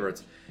my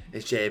favorites.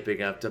 It's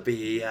shaping up to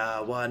be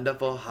a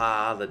wonderful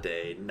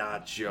holiday,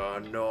 not your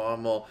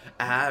normal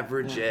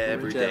average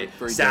everyday.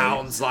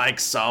 Sounds like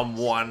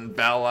someone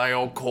fell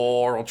a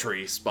coral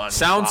tree. SpongeBob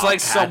Sounds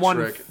like someone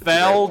Patrick.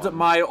 felled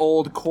my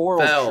old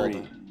coral Felled.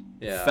 tree.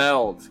 Yeah.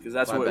 Felled, because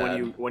that's My what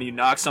bad. when you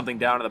knock something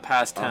down in the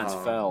past tense.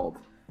 Felled.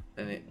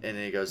 And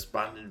he goes,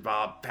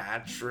 SpongeBob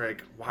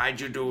Patrick, why'd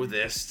you do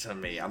this to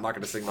me? I'm not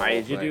gonna sing the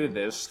Why'd whole you thing. do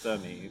this to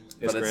me?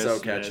 But it's so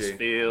catchy.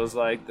 Feels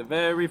like the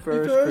very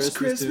first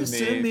Christmas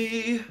to me.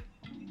 me.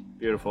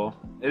 Beautiful.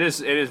 It is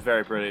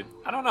very pretty.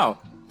 I don't know.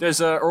 Does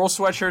Earl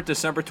Sweatshirt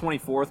December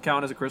 24th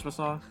count as a Christmas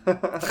song?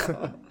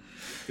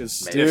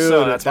 Because Dude,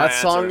 that's my that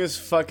song answer. is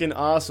fucking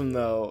awesome,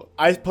 though.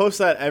 I post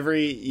that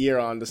every year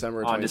on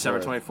December 24th. On December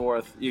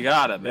 24th. You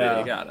gotta, man. Yeah.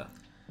 You gotta.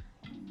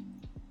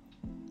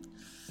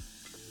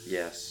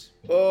 Yes.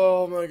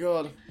 Oh my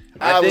god.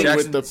 I Alley think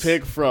with the Jackson's-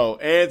 pig fro.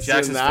 It's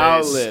Jackson's an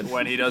face outlet.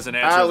 when he doesn't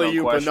answer Alley, no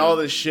you question. put all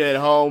this shit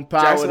home.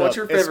 Power Jackson, it what's up.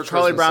 your favorite It's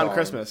Charlie Christmas Brown song?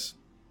 Christmas.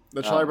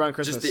 The Charlie Brown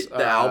Christmas. Just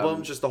the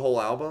album? Just the whole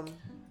album?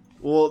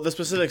 Well, the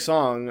specific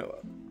song,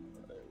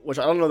 which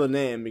I don't know the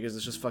name because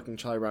it's just fucking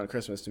Charlie Brown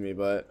Christmas to me,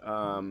 but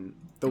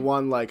the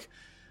one like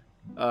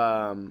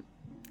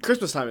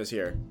Christmas Time Is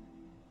Here.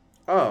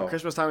 Oh.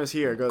 Christmas Time Is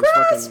Here goes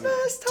fucking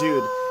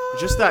dude.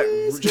 Just that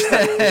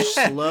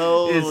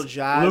slow little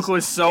jazz. Luke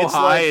was so It's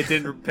high like- it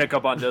didn't pick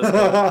up on disco.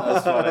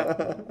 That's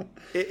funny.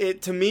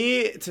 It to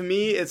me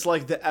it's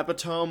like the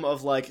epitome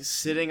of like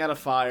sitting at a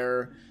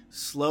fire,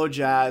 slow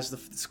jazz.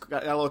 It's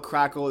got a little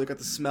crackle. You got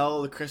the smell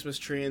of the Christmas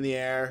tree in the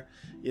air.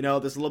 You know,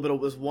 there's a little bit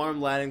of this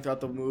warm lighting throughout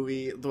the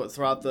movie,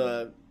 throughout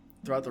the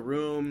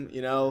room.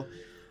 You know,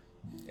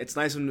 it's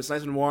nice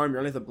and warm. You're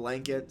underneath a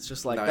blanket. It's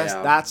just like No, that's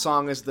yeah. that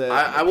song is the.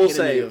 I will epitome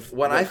say of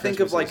when what I think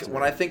of Christmas like is to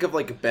when me. I think of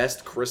like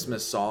best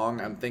Christmas song,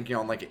 I'm thinking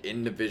on like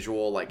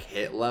individual like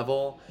hit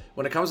level.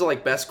 When it comes to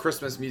like best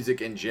Christmas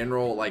music in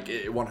general, like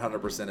it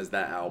 100% is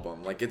that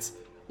album. Like it's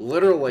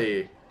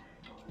literally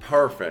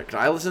perfect.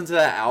 I listen to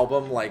that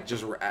album like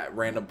just at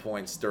random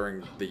points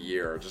during the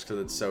year just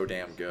because it's so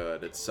damn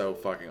good. It's so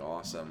fucking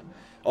awesome.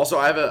 Also,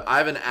 I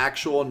have an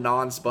actual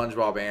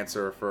non-SpongeBob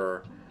answer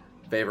for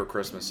favorite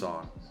Christmas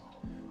song.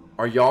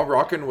 Are y'all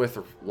rocking with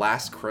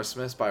Last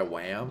Christmas by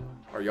Wham?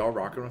 Are y'all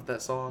rocking with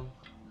that song?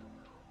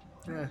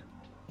 Eh.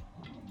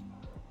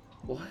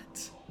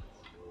 What?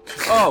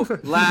 Oh,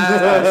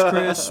 last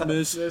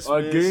Christmas,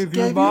 I gave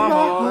you my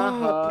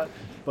heart.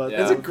 But Yeah.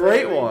 That's a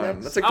great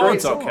one. That's a That great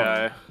one's song.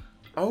 okay.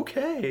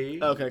 Okay.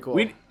 Okay, cool.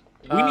 We need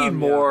Yeah.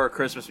 more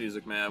Christmas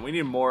music, man. We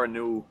need more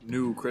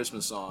new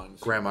Christmas songs.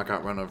 Grandma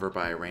got run over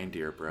by a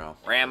reindeer, bro.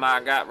 Grandma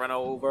got run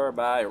over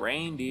by a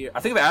reindeer. I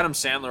think of Adam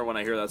Sandler when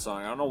I hear that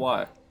song. I don't know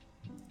why.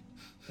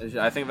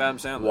 I think of Adam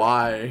Sandler.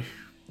 Why?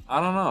 I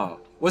don't know.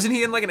 Wasn't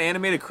he in like an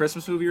animated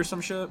Christmas movie or some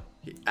shit?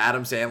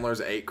 Adam Sandler's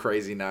 8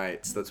 Crazy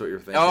Nights. That's what you're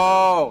thinking.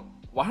 Oh,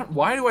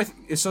 why do I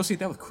associate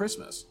that with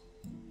Christmas?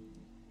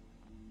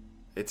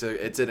 It's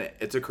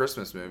a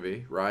Christmas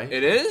movie, right?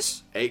 It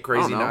is? 8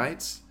 Crazy know.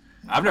 Nights.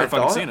 I've never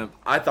fucking seen it.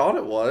 I thought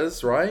it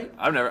was, right?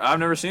 I've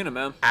never seen it,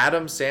 man.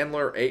 Adam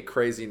Sandler, 8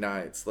 Crazy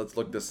Nights. Let's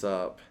look this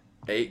up.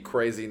 8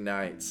 Crazy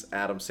Nights,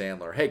 Adam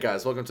Sandler. Hey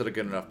guys, welcome to the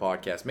Good Enough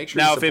Podcast. Make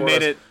sure Now, you if it support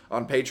made us it-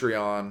 on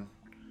Patreon.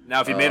 Now,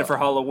 if you made it for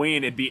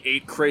Halloween, it'd be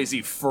 8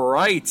 Crazy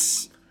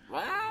Frights.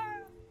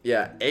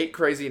 Yeah, 8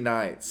 Crazy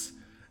Nights.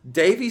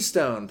 Davy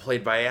Stone,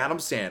 played by Adam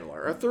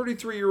Sandler, a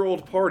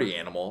 33-year-old party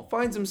animal,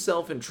 finds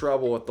himself in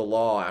trouble with the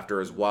law after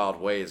his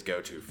wild ways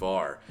go too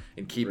far.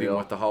 In keeping Real.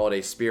 with the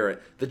holiday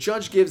spirit, the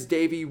judge gives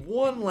Davy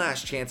one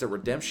last chance at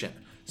redemption.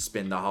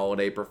 Spend the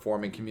holiday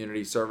performing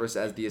community service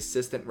as the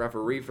assistant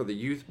referee for the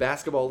Youth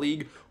Basketball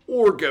League,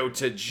 or go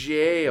to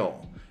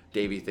jail.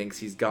 Davy thinks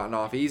he's gotten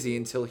off easy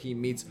until he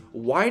meets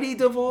Whitey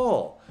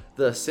Duvall,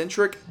 the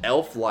eccentric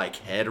elf-like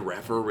head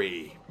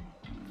referee.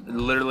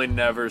 Literally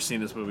never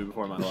seen this movie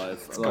before in my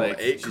life. It's called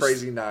 8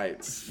 Crazy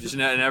Nights. Just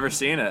never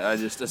seen it. I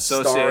just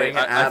associate. Starring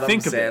I Adam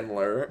think of it.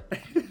 Sandler.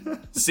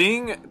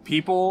 Seeing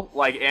people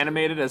like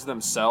animated as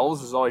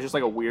themselves is always just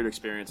like a weird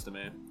experience to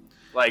me.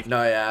 Like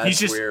No, yeah, he's it's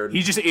just weird.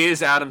 he just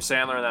is Adam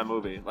Sandler in that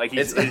movie. Like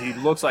he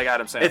looks like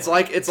Adam Sandler.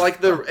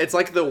 It's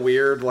like the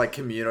weird like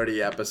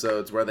Community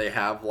episodes where they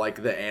have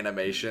like the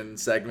animation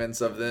segments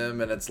of them,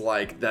 and it's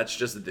like that's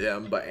just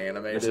them but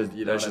animated.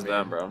 You know that's what I just mean?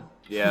 them, bro.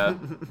 Yeah,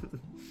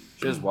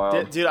 just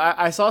wild. Dude,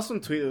 I saw some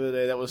tweet the other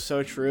day that was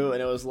so true,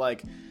 and it was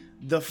like,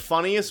 the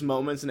funniest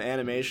moments in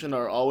animation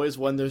are always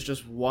when there's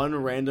just one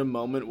random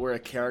moment where a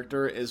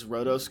character is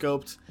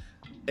rotoscoped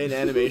in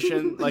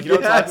animation. Like, you know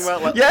what I'm talking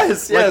about? Like,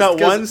 yes, like that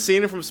 'cause- one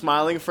scene from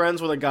Smiling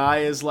Friends where the guy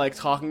is like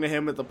talking to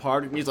him at the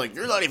park and he's like,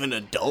 "You're not even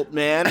an adult,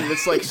 man." And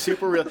it's like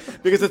super real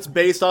because it's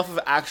based off of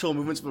actual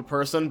movements of a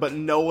person, but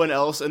no one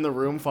else in the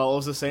room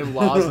follows the same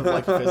laws of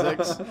like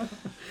physics.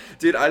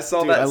 Dude, I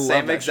saw Dude, I that love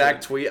same that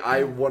exact shit. tweet.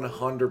 I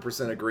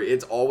 100% agree.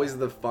 It's always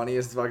the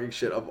funniest fucking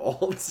shit of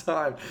all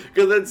time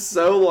because it's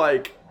so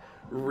like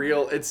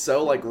real. It's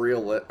so like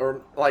real,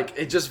 or like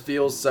it just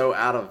feels so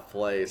out of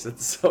place.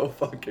 It's so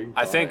fucking.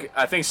 I funny.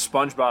 think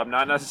SpongeBob,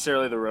 not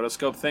necessarily the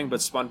rotoscope thing, but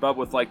SpongeBob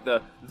with like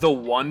the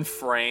one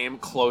frame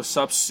close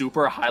up,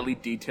 super highly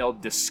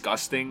detailed,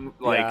 disgusting,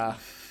 like Yeah.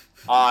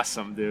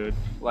 awesome, dude.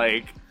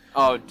 Like,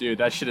 oh, dude,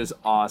 that shit is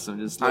awesome.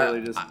 Just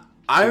literally just.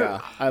 I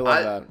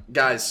love that.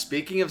 Guys,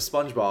 speaking of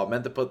SpongeBob, I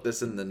meant to put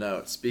this in the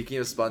notes. Speaking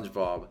of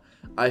SpongeBob,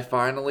 I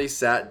finally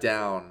sat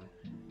down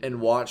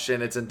and watched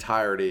in its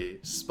entirety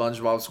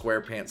SpongeBob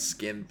SquarePants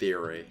Skin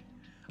Theory.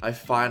 I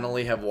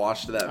finally have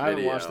watched that video. I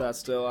haven't watched that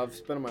still.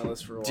 I've been on my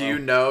list for a while. Do you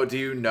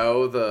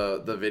know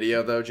the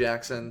video though,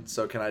 Jackson?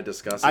 So can I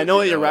discuss it? I know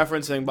what you're it?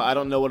 referencing, but I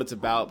don't know what it's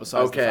about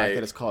besides the Okay. fact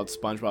that it's called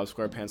SpongeBob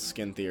SquarePants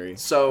Skin Theory.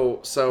 So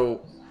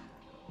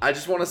I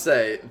just want to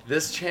say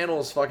this channel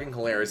is fucking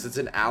hilarious. It's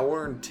an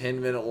hour and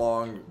 10-minute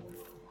long,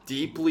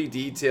 deeply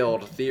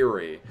detailed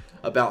theory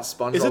about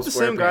SpongeBob Is it the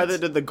same guy SquarePants.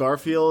 that did the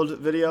Garfield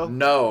video?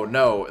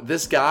 No.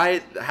 This guy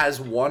has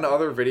one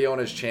other video on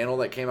his channel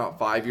that came out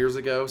 5 years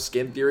ago.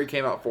 Skin Theory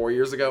came out 4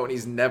 years ago, and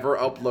he's never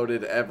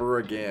uploaded ever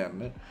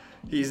again.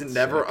 He's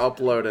never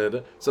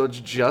uploaded, so it's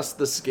just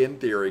the Skin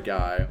Theory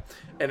guy.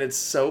 And it's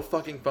so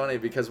fucking funny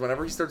because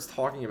whenever he starts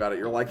talking about it,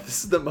 you're like,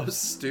 this is the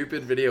most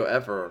stupid video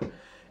ever.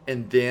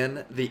 And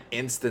then the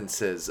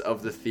instances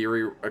of the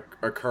theory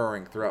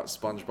occurring throughout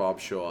SpongeBob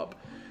show up.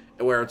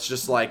 Where it's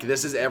just like,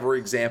 this is every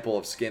example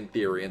of Skin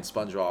Theory in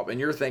SpongeBob. And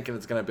you're thinking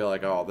it's going to be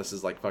like, oh, this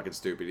is like fucking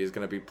stupid. He's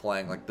going to be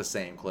playing like the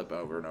same clip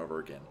over and over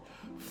again.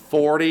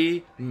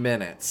 40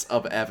 minutes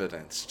of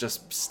evidence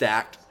just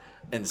stacked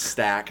and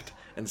stacked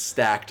and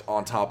stacked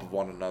on top of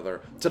one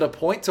another. To the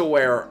point to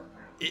where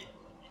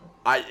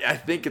I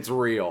think it's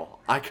real.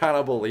 I kind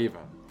of believe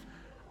him.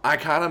 I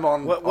kind of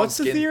on What's on the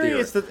Skin theory?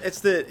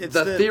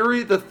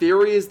 Theory. The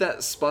theory is that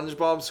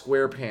SpongeBob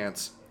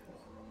SquarePants,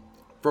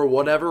 for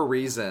whatever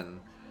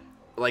reason,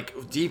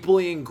 like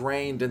deeply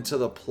ingrained into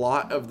the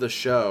plot of the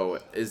show,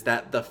 is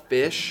that the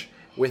fish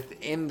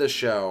within the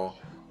show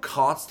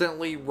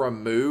constantly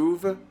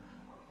remove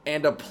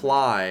and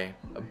apply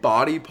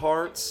body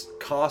parts,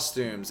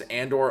 costumes,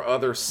 and or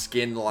other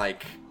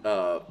skin-like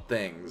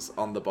things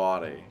on the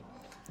body.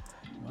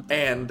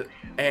 And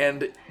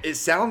it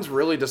sounds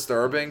really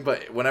disturbing,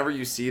 but whenever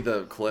you see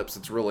the clips,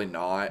 it's really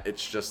not.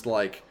 It's just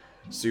like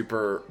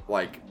super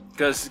like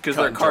Because cut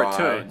they're and dry.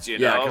 cartoons, you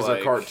know? Yeah, because like,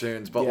 they're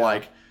cartoons. But Yeah.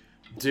 like,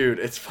 dude,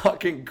 it's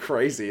fucking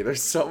crazy.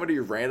 There's so many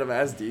random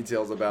ass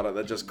details about it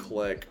that just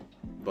click.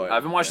 But I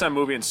haven't watched that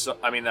movie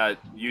that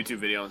YouTube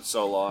video in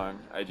so long.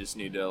 I just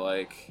need to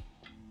I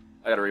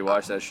gotta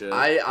rewatch that shit.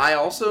 I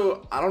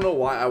also, I don't know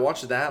why I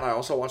watched that. I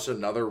also watched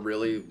another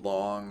really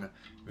long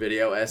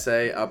video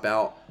essay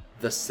about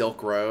the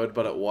Silk Road,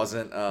 but it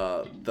wasn't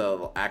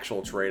the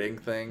actual trading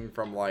thing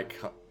from like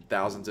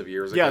thousands of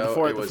years Yeah, ago. the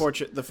drug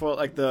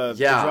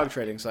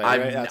trading site,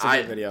 right? That's a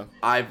good video.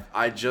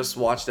 I just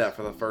watched that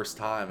for the first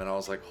time, and I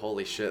was like,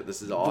 holy shit,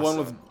 this is awesome. The one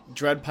with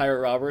Dread Pirate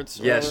Roberts.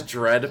 or Yes, whatever?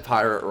 Dread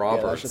Pirate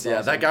Roberts. shit's Yeah,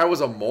 awesome. that guy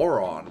was a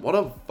moron. What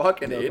a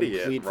fucking Yeah,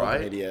 idiot, complete right?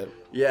 fucking idiot.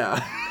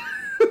 Yeah.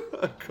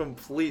 A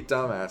complete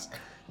dumbass.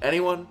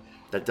 Anyone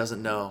that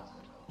doesn't know,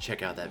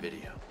 check out that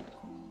video.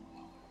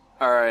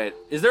 All right.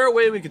 Is there a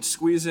way we could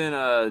squeeze in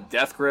a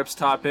Death Grips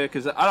topic?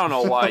 Because I don't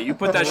know why. You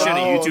put that shit in a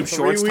Wow, YouTube 3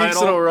 Shorts weeks in a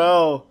title.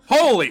 row.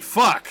 Holy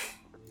fuck.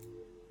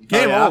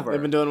 Game yeah? over.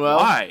 They've been doing well?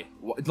 Why?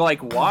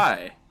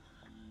 Why?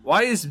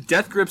 Why is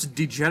Death Grips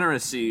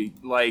degeneracy,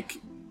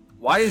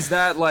 why is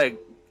that,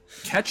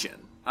 catching?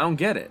 I don't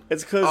get it.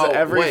 It's because Oh,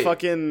 every wait,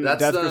 fucking that's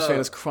Death Grips the- fan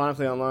is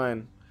chronically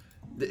online.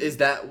 Is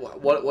that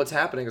what's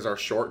happening? Is our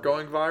short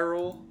going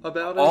viral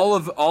about it? All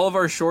of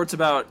our shorts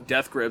about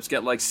Death Grips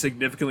get,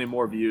 significantly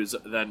more views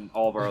than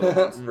all of our other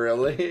ones.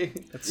 Really?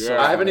 so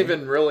I haven't funny.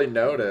 even really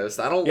noticed.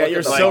 I don't. Yeah, look you're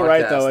at the so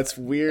right podcast though. It's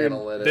weird.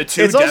 analytics. The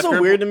two It's Death also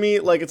Grip- weird to me.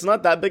 It's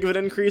not that big of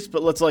an increase,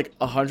 but let's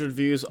 100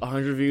 views,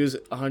 100 views,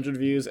 100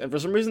 views, and for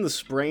some reason the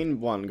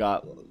Sprain one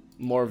got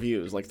more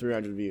views,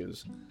 300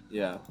 views.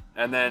 Yeah.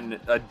 And then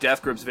a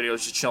Death Grips video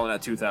is just chilling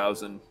at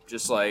 2,000.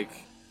 Just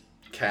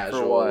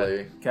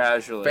Casually.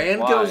 casually. Fan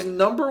Why? goes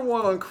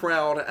 #1 on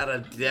crowd at a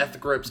Death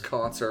Grips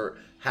concert.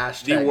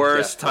 Hashtag The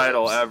worst Death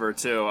title Grips. ever,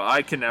 too.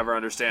 I can never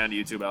understand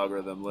YouTube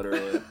algorithm,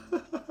 literally.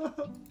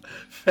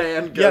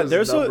 Fan Yeah, goes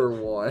there's a-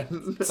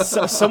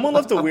 #1. Someone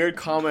left a weird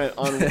comment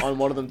on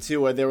one of them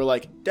too, where they were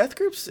like, "Death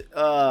Grips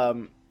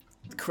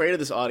created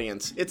this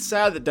audience. It's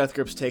sad that Death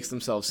Grips takes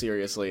themselves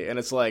seriously," and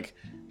it's like,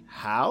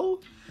 how?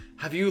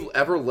 Have you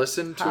ever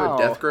listened to How? a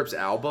Death Grips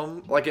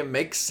album? It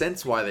makes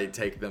sense why they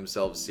take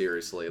themselves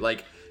seriously.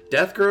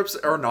 Death Grips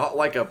are not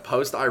a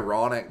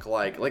post-ironic,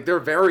 they're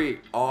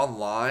very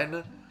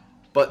online,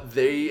 but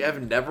they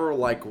have never,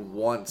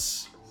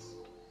 once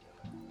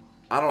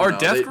I don't Are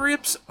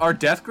know.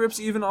 Death Grips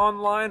even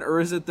online, or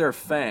is it their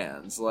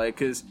fans? Like,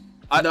 cause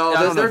I No,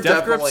 don't know.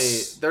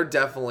 they're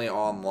definitely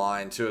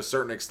online to a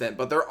certain extent,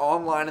 but they're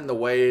online in the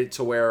way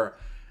to where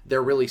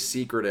they're really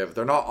secretive.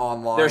 They're not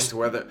online to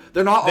where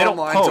they're not they don't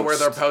online to where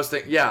they're post.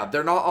 posting. Yeah,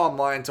 they're not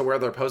online to where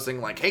they're posting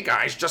like, "Hey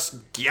guys, just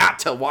got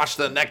to watch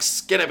the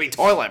next Skinnabee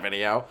toilet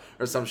video"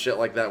 or some shit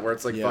like that, where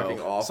it's like Yo, fucking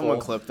awful. Someone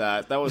clip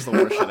that. That was the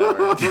worst shit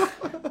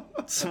ever.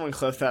 Someone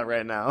clip that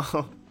right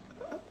now.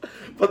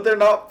 But they're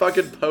not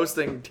fucking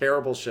posting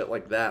terrible shit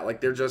like that. Like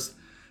they're just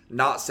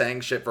not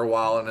saying shit for a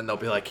while, and then they'll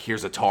be like,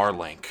 "Here's a tar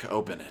link.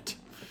 Open it."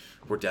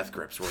 We're Death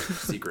Grips. We're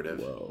secretive.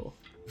 Whoa.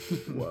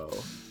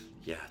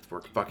 Yeah,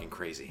 we're fucking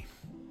crazy.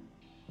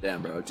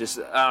 Damn, bro. Just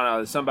I don't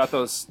know. Something about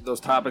those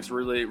topics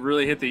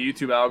really hit the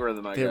YouTube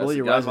algorithm. I They guess.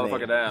 really Guys, resonate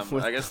motherfucking damn.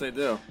 with- I guess they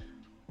do.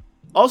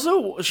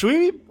 Also,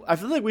 I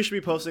feel like we should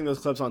be posting those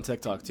clips on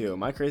TikTok too.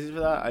 Am I crazy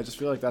for that? I just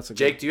feel like that's a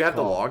Jake, good do you have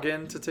the call.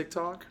 login to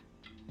TikTok?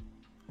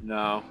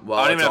 No, Well,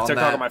 I don't it's even have on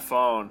TikTok that. on my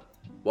phone.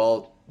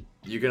 Well,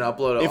 you can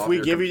upload it. If off we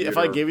your give you, if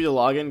I computer. give you the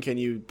login, can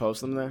you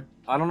post them there?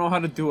 I don't know how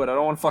to do it. I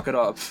don't want to fuck it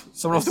up.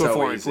 Someone else It's do it so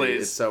for easy. me,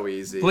 please. It's so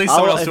easy. Please,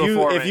 someone else if do it you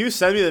for if me. you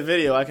send me the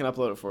video, I can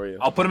upload it for you.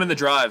 I'll put them in the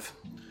drive.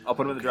 I'll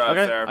put them in the drive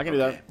Okay, there. I can do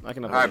that. I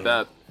can upload All right, it.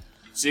 bet.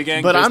 See you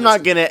gang. But I'm business.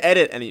 not gonna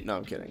edit any. No,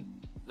 I'm kidding.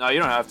 No, you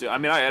don't have to. I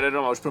mean, I edited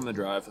them. I'll just put them in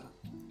the drive.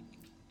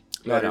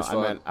 No, That is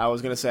fun. I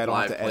was gonna say I don't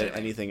have Live to edit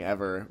planning. anything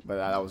ever, but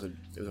it was a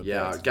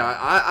Yeah, bit.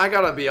 guy, I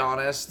gotta be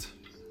honest.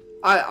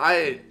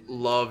 I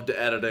loved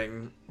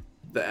editing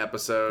the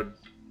episode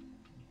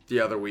the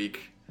other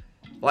week.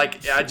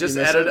 Like I just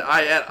miss edited. it?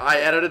 I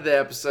edited the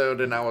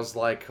episode and I was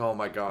like, oh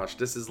my gosh,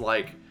 this is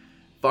like,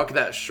 fuck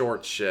that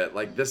short shit.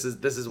 Like this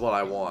is what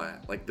I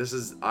want. Like this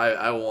is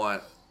I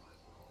want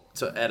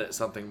to edit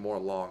something more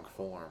long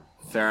form.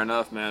 Fair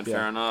enough, man. Yeah.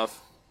 Fair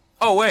enough.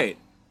 Oh wait,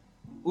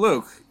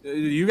 Luke,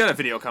 you got a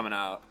video coming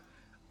out.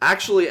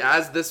 Actually,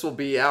 as this will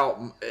be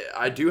out,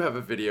 I do have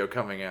a video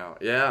coming out.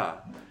 Yeah,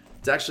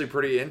 it's actually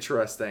pretty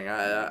interesting.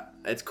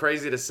 It's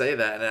crazy to say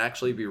that and it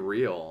actually be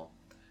real,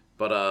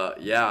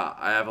 but yeah,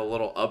 I have a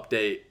little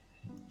update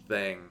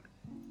thing,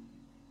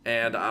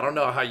 and I don't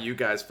know how you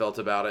guys felt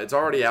about it. It's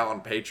already out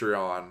on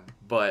Patreon,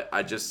 but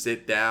I just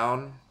sit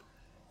down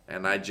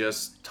and I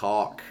just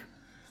talk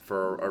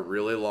for a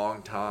really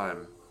long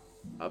time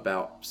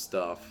about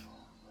stuff,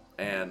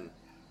 and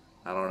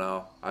I don't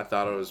know. I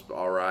thought it was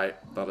all right.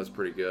 Thought it was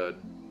pretty good,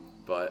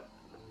 but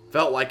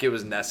felt like it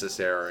was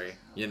necessary.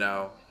 You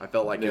know, I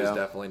felt like it was Yeah.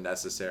 definitely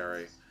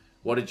necessary.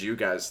 What did you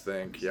guys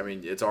think? I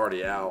mean, it's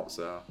already out,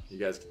 so you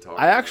guys can talk.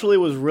 I about actually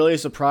was really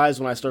surprised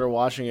when I started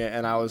watching it,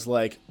 and I was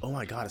like, "Oh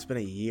my god, it's been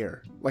a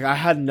year!" Like I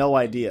had no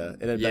idea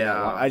it had been that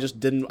Yeah. long. I just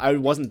didn't. I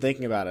wasn't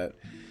thinking about it,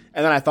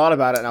 and then I thought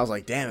about it, and I was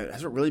like, "Damn it!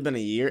 Has it really been a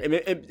year?" I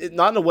mean, it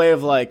not in a way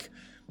of like,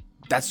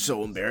 "That's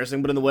so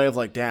embarrassing," but in the way of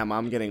like, "Damn,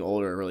 I'm getting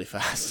older really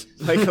fast."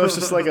 Like it was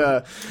just like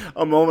a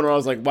moment where I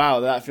was like,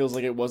 "Wow, that feels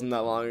like it wasn't that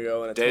long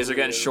ago." And it Days are totally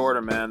getting is.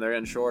 shorter, man. They're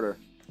getting shorter.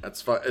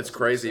 That's fun. It's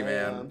crazy,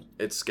 man. sad.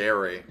 It's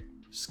scary.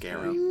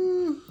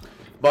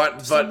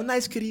 But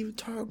nice could even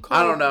turn cold.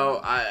 I don't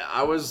know.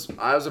 I was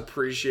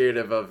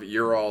appreciative of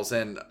your alls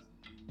and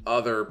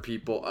other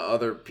people on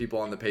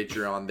the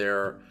Patreon,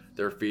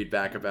 their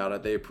feedback about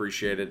it. They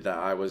appreciated that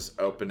I was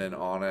open and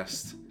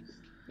honest.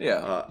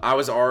 Yeah. I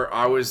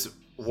was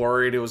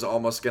worried it was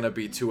almost gonna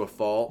be to a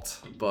fault,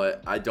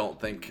 but I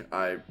don't think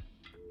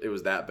it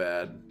was that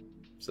bad.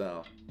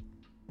 So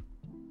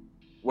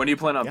When do you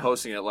plan on Yeah.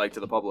 posting it, like, to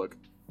the public?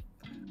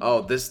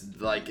 this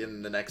like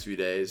in the next few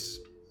days,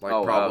 like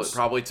Oh, wow.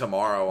 probably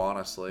tomorrow,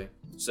 honestly.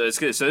 So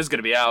this is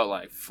gonna be out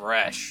like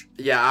fresh.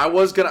 Yeah, I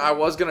was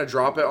gonna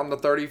drop it on the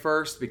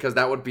 31st because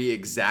that would be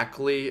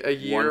exactly a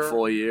year. One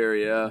full year,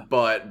 yeah.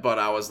 But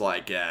I was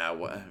like, yeah,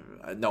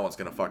 no one's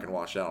gonna fucking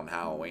watch that on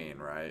Halloween,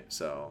 right?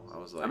 So I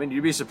was like, I mean,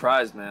 you'd be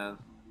surprised, man.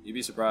 You'd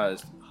be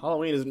surprised.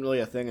 Halloween isn't really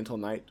a thing until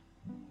night.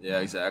 Yeah,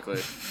 exactly.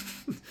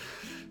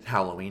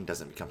 Halloween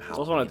doesn't become It's Halloween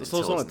also on a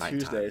until it's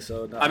Tuesday, nighttime.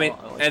 so I mean,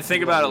 and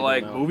think about it,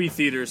 like, movie. movie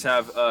theaters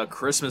have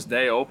Christmas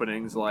Day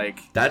openings, like,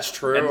 That's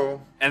true.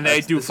 and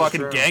they do This is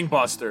fucking true.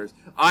 gangbusters.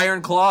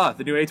 Iron Claw,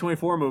 the new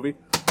A24 movie.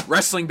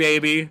 Wrestling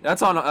Baby,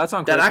 that's on That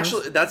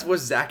Christmas. that's with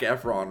Zac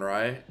Efron,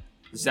 right?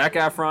 Zac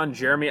Efron,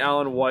 Jeremy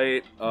Allen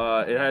White.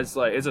 It has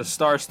it's a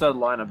star-studded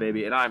lineup,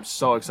 baby, and I'm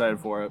so excited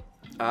for it.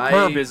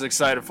 Herb is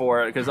excited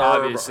for it because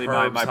obviously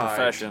my Herb's hyped.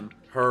 profession.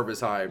 Herb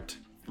is hyped.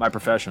 My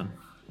profession.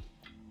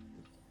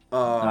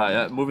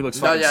 That movie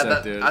looks No, fucking yeah,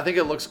 sick, dude. I think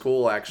it looks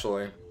cool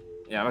actually.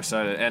 Yeah, I'm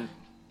excited. And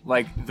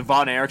like the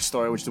Von Erich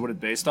story, which is what it's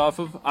based off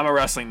of. I'm a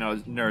wrestling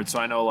nerd, so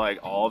I know like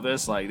all of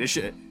this. Like this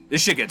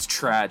shit gets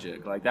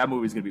tragic. Like that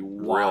movie's gonna be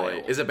wild.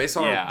 Really? Is it based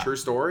on Yeah. a true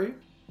story?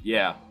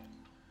 Yeah,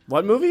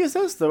 What movie is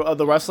this?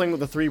 The wrestling with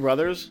the three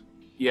brothers?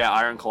 yeah.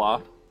 Iron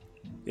Claw.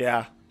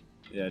 Yeah.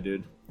 Yeah,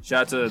 dude.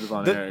 Shout out to the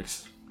Von The-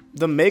 Erichs.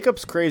 The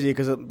makeup's crazy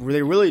because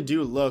they really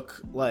do look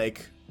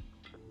like.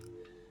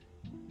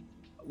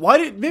 Why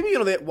do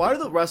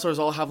the wrestlers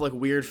all have like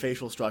weird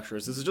facial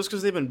structures? Is it just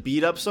because they've been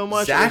beat up so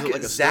much? or is it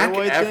like a Zac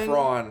steroid thing?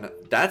 Efron.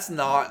 That's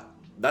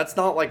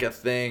not like a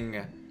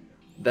thing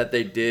that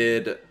they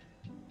did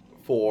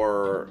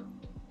for,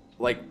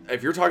 like,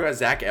 if you're talking about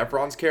Zac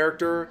Efron's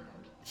character,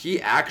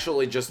 he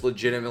actually just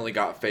legitimately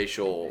got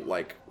facial,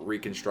 like,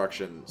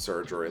 reconstruction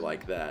surgery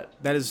like that.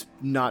 That is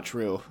not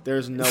true.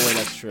 There's no way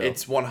that's true.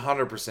 It's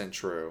 100%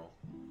 true.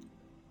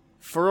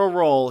 For a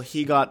role,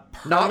 he got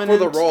permanent Not for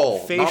the role.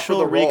 facial Not for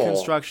the role.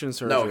 reconstruction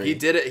surgery. No, he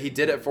did it. He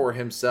did it for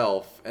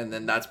himself, and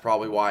then that's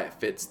probably why it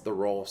fits the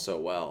role so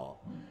well.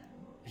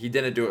 He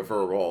didn't do it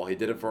for a role. He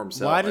did it for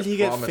himself. Why did he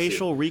get promise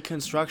facial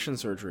reconstruction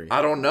surgery?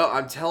 I don't know.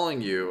 I'm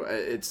telling you,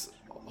 it's.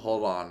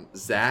 Hold on,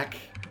 Zac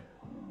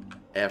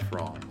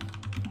Efron,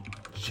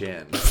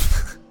 chin.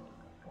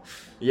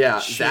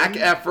 Yeah, Zac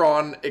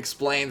Efron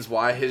explains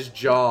why his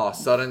jaw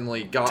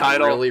suddenly got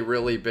really,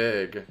 really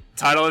big.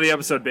 Title of the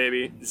episode,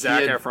 baby.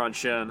 Zac He had- Efron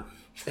chin.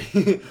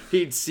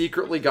 He'd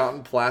secretly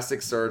gotten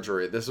plastic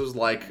surgery. This was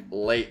like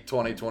late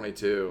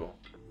 2022.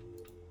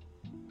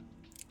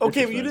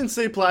 Okay, but you didn't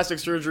say plastic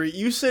surgery.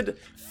 You said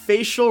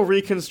facial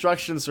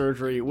reconstruction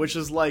surgery, which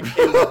is like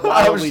a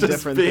wildly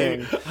different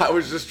thing. I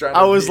was just trying to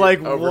I was be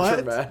like, over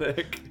what?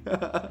 dramatic.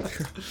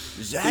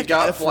 Zac He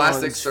got Efron's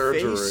plastic face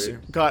surgery.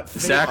 Got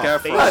Zac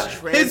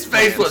Efron. His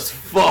face was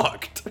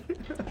fucked.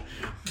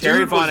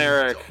 Carrie Von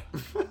Erich.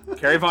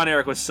 Carrie Von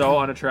Erich was so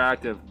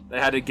unattractive. They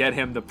had to get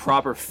him the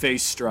proper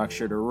face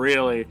structure to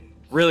really,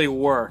 really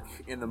work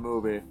in the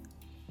movie.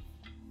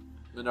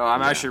 No,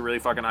 I'm actually really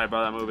fucking hyped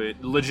about that movie.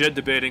 Legit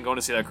debating going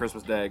to see that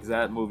Christmas Day because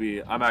that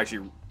movie, I'm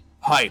actually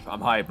hype.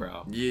 I'm hype,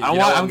 bro.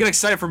 I'm getting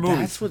excited for movies.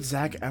 That's what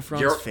Zac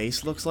Efron's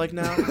face looks like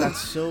now? That's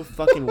so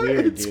fucking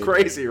weird, dude. It's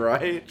crazy,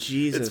 right?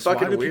 Jesus, it's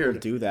fucking why do weird.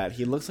 people do that?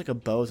 He looks like a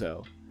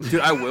bozo.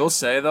 Dude, I will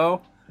say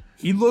though,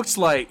 he looks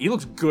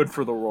good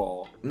for the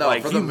role. No,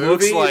 like, for he the movie,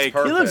 looks it's like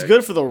perfect. He looks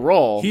good for the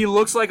role. he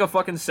looks like a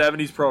fucking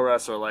 70s pro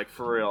wrestler, like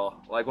for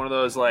real, like one of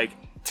those like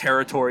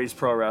territories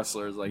pro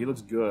wrestlers. Like he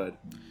looks good.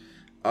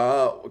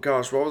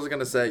 Gosh, what was I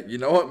gonna say? You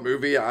know what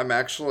movie I'm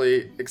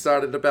actually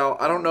excited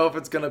about? I don't know if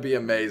it's gonna be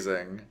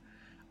amazing.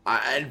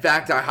 In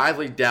fact, I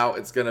highly doubt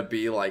it's gonna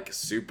be like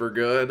super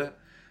good.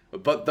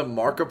 But the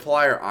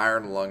Markiplier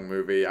Iron Lung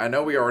movie, I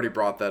know we already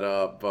brought that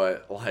up,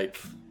 but like,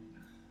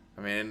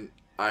 I mean,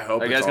 I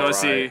hope Are you it's guys gonna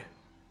alright.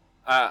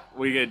 see?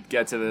 We could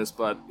get to this,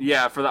 but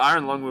yeah, for the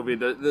Iron Lung movie,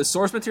 the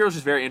source material is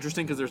just very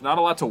interesting because there's not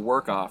a lot to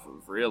work off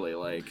of, really.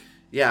 Like,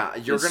 Yeah,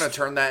 you're Just- gonna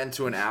turn that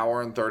into an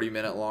hour and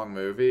 30-minute long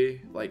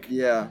movie, like.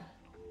 Yeah.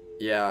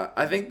 Yeah,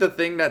 I think the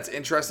thing that's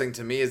interesting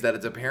to me is that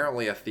it's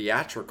apparently a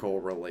theatrical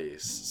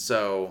release.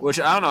 So which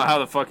I don't know how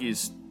the fuck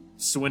he's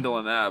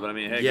swindling that, but I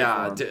mean, hey,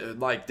 yeah, good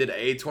for him. did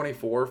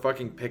A24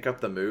 fucking pick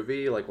up the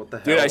movie? Like, what the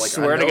hell? Dude, I Like,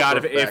 swear to know God,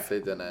 for a if fact they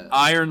didn't.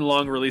 Iron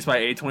Lung released by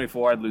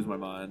A24, I'd lose my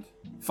mind.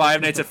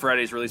 Five Nights at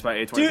Freddy's released by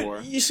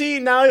A24. Dude, you see,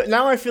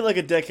 now I feel like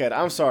a dickhead.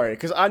 I'm sorry,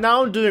 because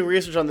now I'm doing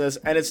research on this,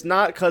 and it's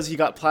not because he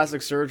got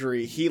plastic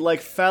surgery. He,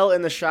 like, fell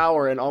in the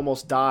shower and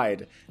almost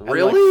died. And,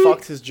 Really? like,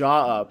 fucked his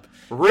jaw up.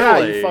 Yeah,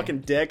 Really? you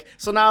fucking dick.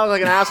 So now I'm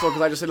like an asshole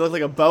because I just said he looked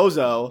like a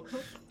bozo.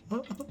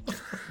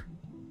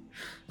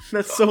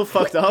 That's so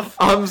fucked up.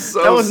 I'm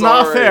so That was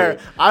sorry. not fair.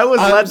 I was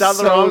led down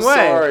the wrong way.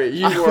 Sorry,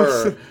 you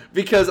were.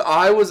 Because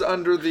I was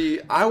under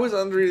the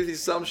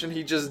assumption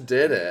he just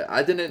did it.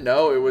 I didn't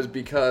know it was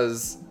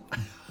because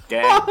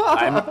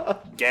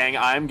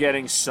I'm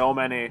getting so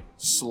many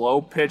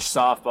slow pitch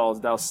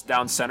softballs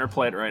down center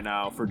plate right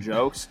now for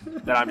jokes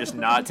that I'm just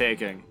not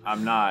taking.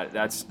 I'm not.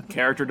 That's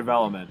character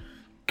development.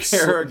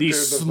 Character The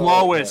development.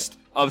 slowest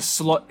of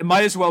slow. It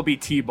might as well be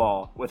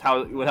T-ball with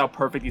how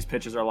perfect these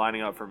pitches are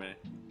lining up for me.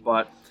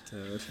 But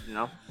you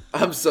know,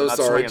 I'm so Not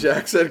sorry, swinging.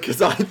 Jackson,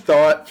 because I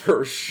thought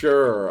for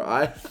sure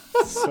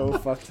So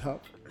fucked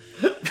up.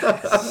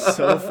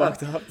 So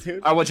fucked up,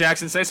 dude. well,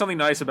 Jackson, say something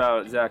nice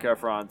about Zac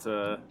Efron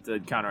to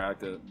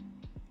counteract it.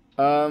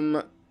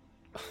 Fuck.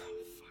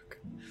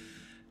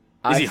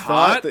 Is he I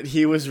thought hot? that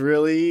he was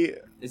really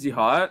Is he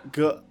hot?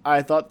 good.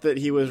 I thought that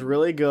he was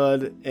really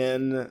good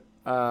in.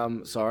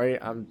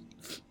 Sorry, I'm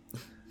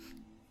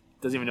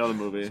Doesn't even know the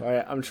movie. sorry.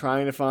 I'm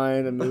trying to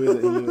find a movie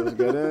that he was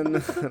good in,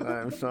 and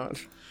I'm not.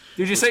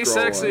 Did you say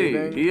Scroll sexy?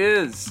 away. He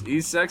is.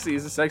 He's sexy.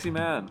 He's a sexy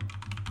man.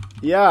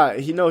 Yeah,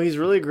 he's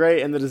really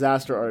great in The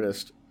Disaster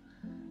Artist.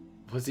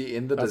 was he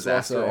in the That's what I'll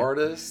Disaster say.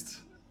 Artist?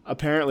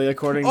 Apparently,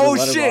 according to Oh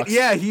Letterboxd. shit!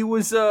 Yeah, he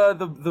was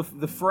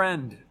the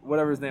friend,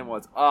 whatever his name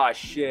was. Ah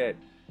shit!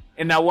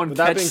 In that one With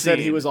that catch being said,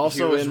 scene. he was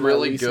also He was in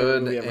really at least every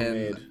good movie ever in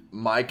made.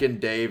 Mike and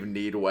Dave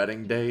Need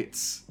Wedding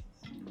Dates.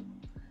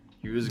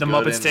 He was The good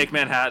Muppets in, Take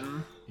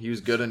Manhattan. He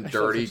was good in I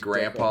feel Dirty such a dick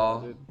right Grandpa.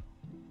 now, dude.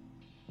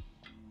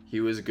 He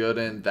was good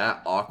in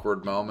That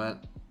Awkward Moment.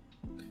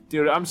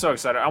 Dude, I'm so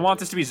excited. I want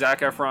this to be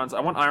Zac Efron's. I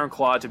want Iron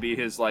Claw to be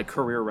his like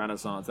career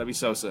renaissance. That'd be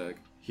so sick.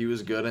 He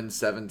was good in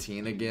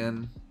 17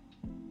 again.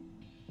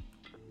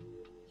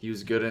 He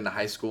was good in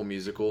High School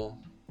Musical.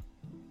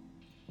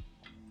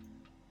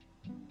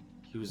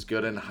 He was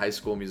good in High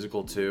School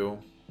Musical 2.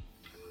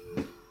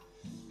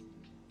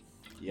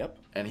 Yep.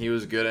 And he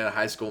was good in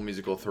High School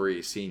Musical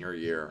 3 senior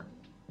year,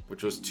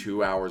 which was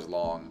 2 hours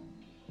long.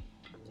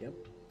 Yep.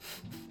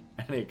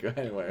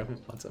 Anyway,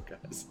 what's up,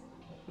 guys?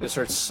 This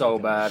hurts so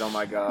bad. Oh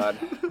my god.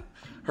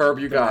 Herb,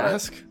 you got it.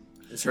 Mask.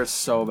 This hurts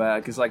so bad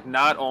because like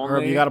not only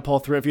Herb, you got to pull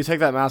through. If you take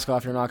that mask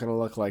off, you're not going to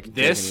look like Jake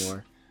this.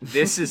 anymore.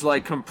 This is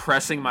like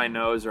compressing my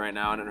nose right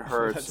now, and it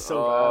hurts. That's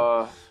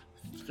so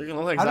You're going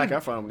to look like Zac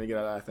Efron when you get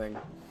out of that thing.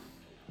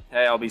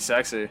 Hey, I'll be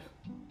sexy.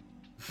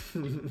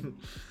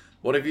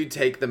 What if you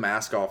take the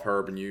mask off,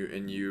 Herb, and your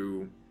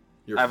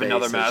I have face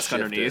another is mask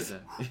shifted? underneath.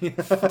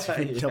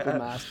 Double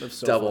mask. That's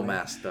so Double funny.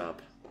 masked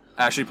up.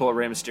 Actually, pull a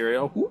Rey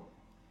Mysterio. Whoop.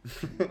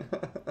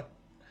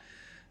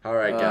 All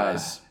right,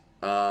 guys.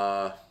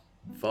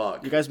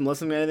 Fuck. You guys been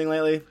listening to anything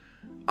lately?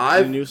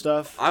 I've Any new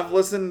stuff? I've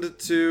listened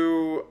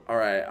to. All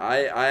right,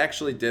 I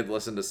actually did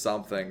listen to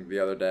something the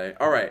other day.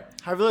 All right.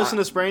 Have you listened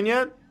to Sprain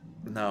yet?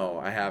 No,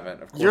 I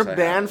haven't. Of course, You're I banned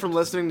haven't. from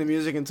listening to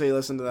music until you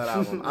listen to that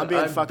album. I'm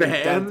being I'm fucking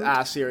banned? dead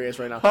ass serious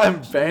right now.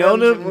 I'm banned.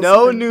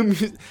 No new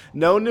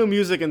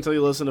music until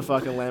you listen to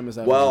fucking Lamb is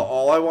Well,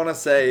 all I want to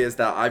say is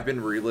that I've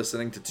been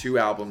re-listening to 2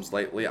 albums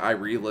lately. I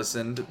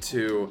re-listened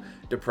to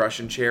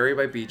Depression Cherry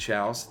by Beach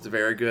House. It's a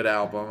very good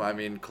album. I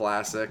mean,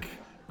 classic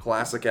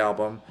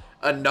album.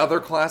 Another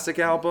classic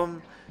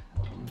album,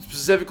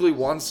 specifically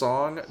one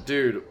song.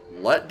 Dude,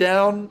 Let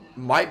Down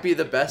might be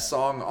the best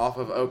song off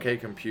of OK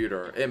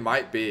Computer. It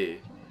might be.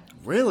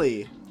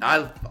 Really?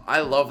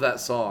 I love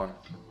that song.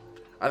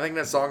 I think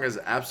that song is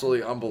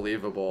absolutely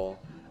unbelievable.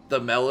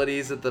 The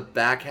melodies at the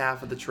back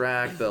half of the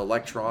track, the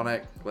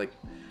electronic, like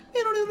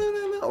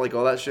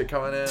all that shit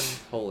coming in.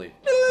 Holy.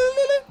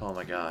 Oh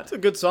my god. It's a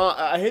good song.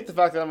 I hate the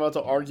fact that I'm about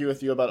to argue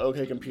with you about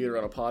OK Computer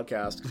on a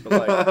podcast. But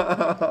like,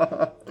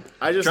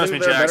 I just Trust me,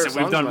 think there are better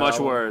Jackson. We've songs done on that much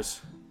album. worse.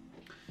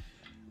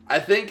 I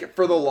think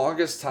for the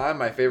longest time,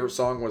 my favorite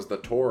song was The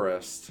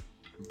Tourist,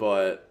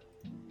 but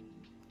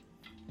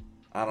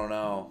I don't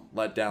know.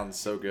 Let Down's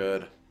so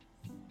good.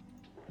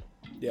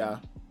 Yeah.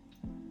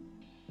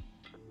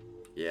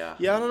 Yeah.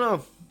 Yeah, I don't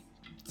know.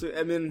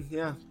 I mean,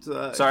 yeah.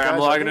 Sorry, I'm guys,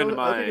 logging I think into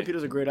my- OK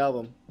Computer's a great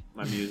album.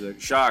 My music.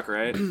 Shock,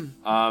 right?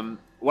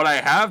 What I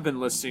have been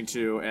listening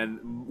to, and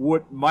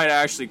what might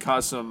actually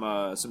cause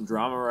some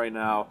drama right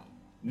now,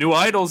 New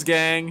Idols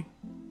gang.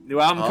 New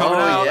album coming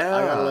out. yeah.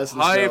 I gotta listen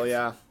Hype. still,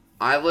 yeah.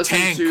 I listened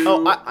Tank. to.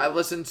 Oh, I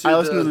listened to. I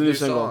listened to the new new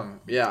single. song.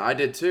 Yeah, I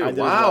did too. I did as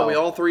Wow, well. we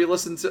all 3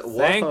 listened to. Whoa.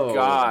 Thank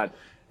God.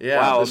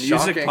 Yeah. Wow, a the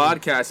music shocking-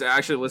 podcast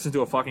actually listened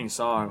to a fucking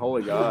song.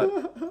 Holy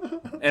God.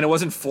 And it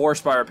wasn't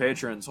forced by our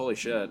patrons. Holy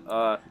shit.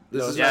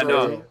 This is yeah, crazy.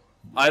 no.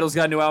 Idol's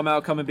got a new album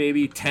out coming,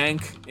 baby.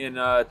 Tank in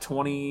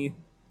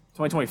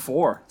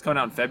 2024. It's coming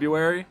out in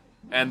February.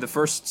 And the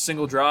first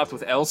single dropped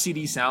with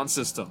LCD Sound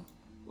System,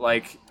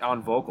 like,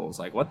 on vocals.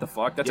 Like, what the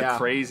fuck? That's Yeah. a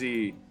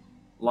crazy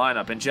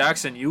lineup. And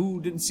Jackson, you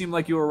didn't seem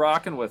like you were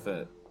rocking with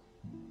it.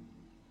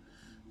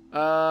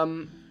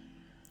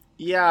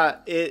 Yeah,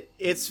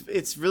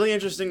 it's really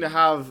interesting to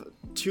have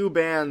 2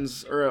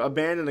 bands, or a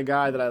band and a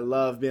guy that I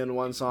love, be in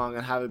one song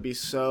and have it be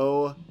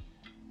so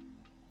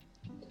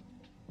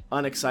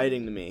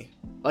unexciting to me.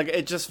 Like,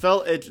 it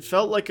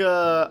felt like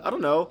I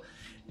don't know,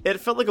 it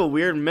felt like a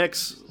weird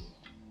mix.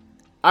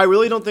 I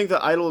really don't think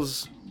that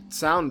Idol's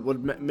sound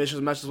would mesh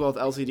as well with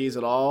LCDs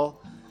at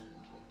all.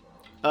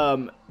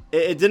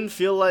 It didn't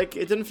feel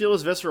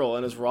as visceral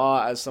and as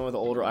raw as some of the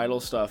older Idol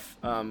stuff.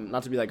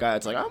 Not to be that guy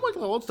that's like, I like the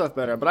old stuff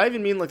better, but I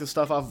even mean like the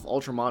stuff off of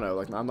Ultra Mono.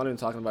 Like, I'm not even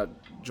talking about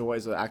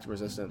Joy's Active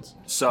Resistance.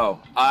 So,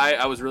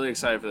 I was really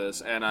excited for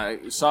this, and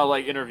I saw,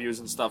 like, interviews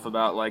and stuff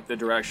about, like, the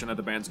direction that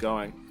the band's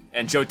going.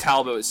 And Joe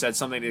Talbot said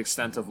something to the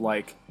extent of,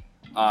 like,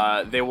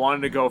 they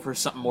wanted to go for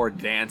something more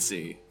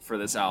dancey for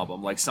this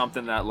album. Like,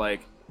 something that,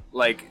 like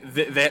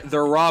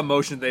their raw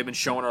emotions they've been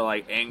showing are,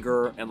 like,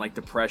 anger and, like,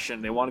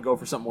 depression. They want to go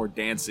for something more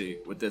dancey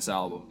with this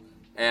album.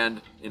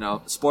 And, you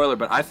know, spoiler,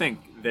 but I think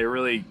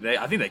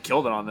I think they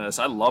killed it on this.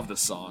 I love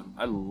this song.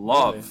 I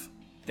love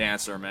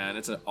Dancer, man.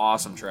 It's an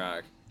awesome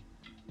track.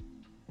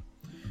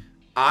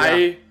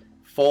 I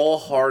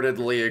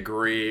full-heartedly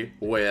agree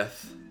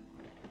with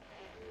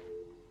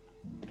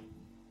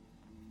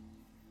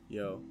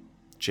Yo.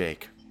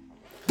 Jake.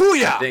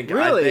 Booyah!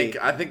 Really?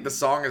 I think the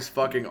song is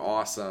fucking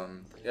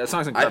awesome. Yeah, that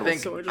song's I incredible.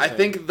 think so I interesting.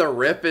 think the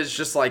riff is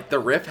just like the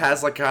riff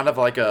has like kind of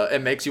like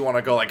it makes you want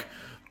to go like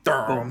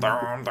dum,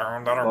 dum,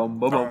 dum, dum,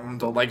 dum,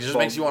 dum, like it just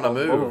makes you want to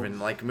move and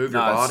like move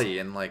your No, it's- body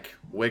and like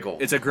wiggle.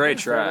 It's a great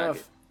Fair track.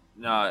 enough.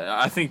 No,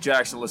 I think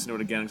Jackson listened to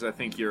it again because I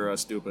think you're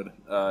stupid. You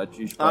should I'm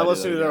probably do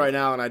listening to it again. right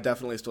now, and I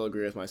definitely still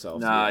agree with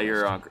myself. Nah, to be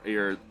you're honest.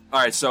 you're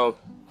all right. So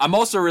I'm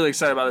also really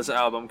excited about this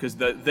album because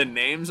the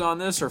names on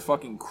this are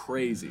fucking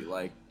crazy.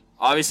 Like,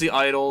 obviously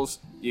Idols.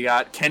 You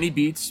got Kenny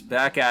Beats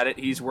back at it.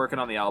 He's working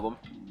on the album,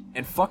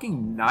 and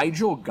fucking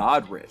Nigel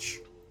Godrich,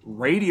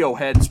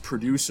 Radiohead's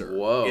producer,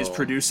 Whoa. is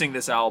producing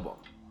this album.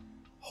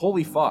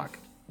 Holy fuck!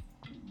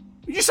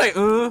 Did you say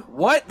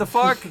what the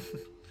fuck?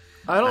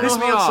 I don't Piss know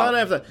me how off. excited I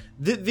have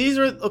that. These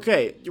are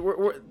okay. I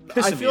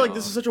Pissing feel me like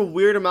this off. is such a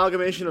weird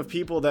amalgamation of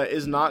people that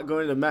is not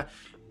going to match.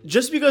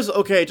 Just because,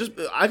 okay,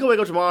 I could wake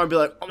up tomorrow and be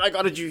like, oh my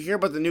god, did you hear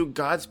about the new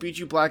Godspeed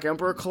You Black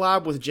Emperor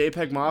collab with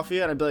JPEG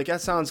Mafia? And I'd be like,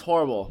 that sounds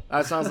horrible.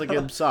 That sounds like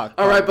it'd suck.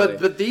 All right, probably.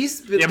 but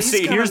these Yeah, but these see,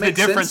 kinda here's the make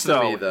sense difference to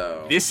though. me,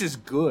 though. This is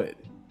good.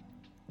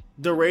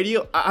 The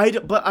radio, I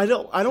think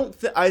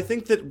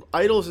that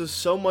Idols is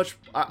so much.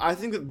 I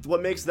think that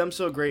what makes them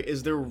so great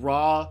is their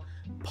raw,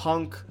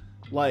 punk,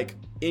 like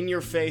in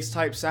your face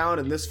type sound,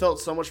 and this felt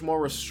so much more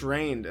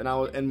restrained,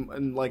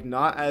 and like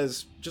not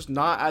as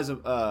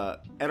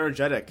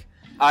energetic.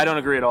 I don't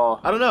agree at all.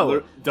 I don't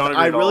know. Don't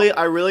agree at all.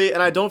 I really,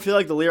 and I don't feel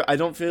like the lyric. I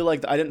don't feel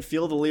like I didn't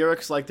feel the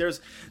lyrics. Like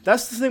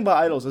that's the thing about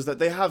Idols is that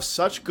they have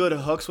such good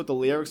hooks with the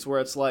lyrics where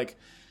it's like,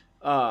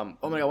 oh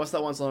my god, what's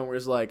that one song where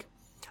it's like,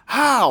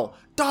 how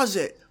does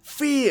it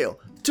feel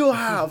to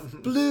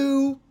have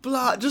blue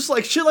blood? Just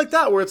like shit like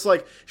that, where it's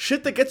like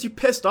shit that gets you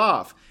pissed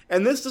off.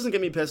 And this doesn't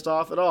get me pissed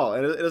off at all.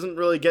 And it doesn't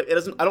really get. It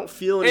doesn't. I don't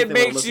feel anything. It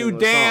makes you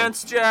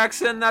dance,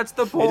 Jackson. That's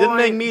the point. It didn't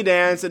make me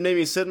dance. It made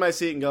me sit in my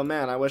seat and go,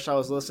 man, I wish I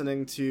was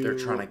listening to. They're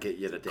trying to get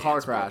you to dance. Car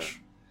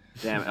Crash.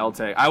 Damn, LT.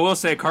 I will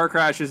say Car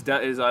Crash is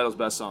Idol's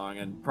best song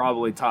and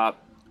probably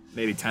top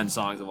maybe 10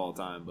 songs of all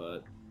time.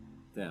 But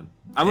damn,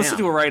 I'm listening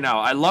to it right now.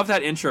 I love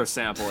that intro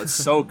sample. It's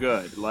so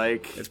good.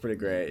 Like it's pretty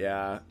great.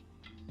 Yeah.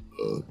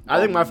 I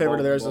think my favorite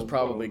of theirs is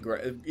probably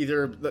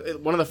either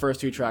one of the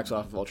first 2 tracks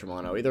off of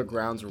Ultramono, either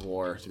Grounds or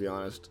War, to be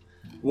honest.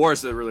 War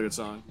is a really good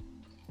song.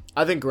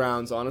 I think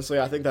Grounds, honestly.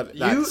 I think that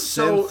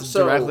synth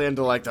directly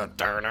into like the...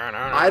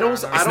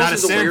 Idols It's not a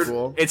is a synth.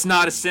 weird... It's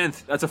not a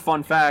synth. That's a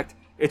fun fact.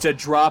 It's a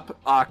drop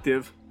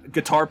octave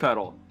guitar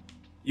pedal.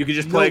 You can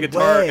just play a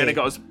guitar and it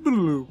goes...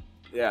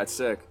 Yeah, it's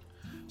sick.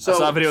 I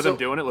saw a video of them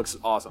doing it. It looks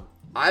awesome.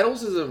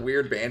 Idols is a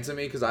weird band to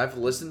me because I've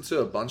listened to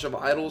a bunch of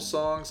Idols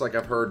songs. Like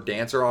I've heard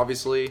Dancer,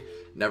 obviously,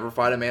 Never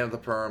Fight a Man with a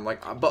Perm,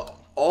 but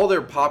all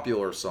their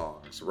popular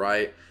songs,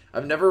 right?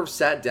 I've never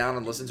sat down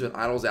and listened to an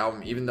Idols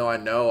album, even though I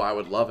know I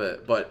would love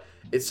it. But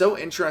it's so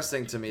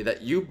interesting to me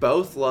that you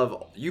both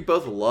love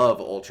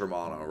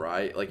Ultramono,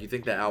 right? Like you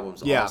think that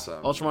album's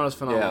awesome. Ultramono's a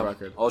phenomenal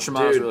record.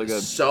 Ultramono's really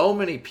good. So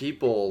many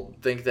people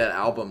think that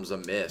album's a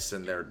miss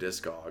in their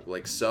discog.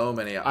 Like so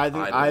many. I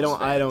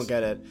don't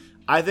get it.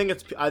 I think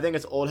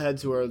it's old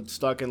heads who are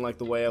stuck in like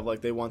the way of like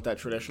they want that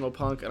traditional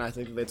punk, and I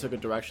think they took a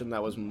direction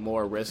that was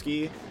more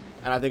risky,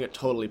 and I think it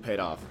totally paid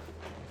off.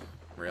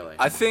 Really,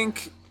 I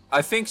think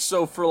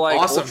so for like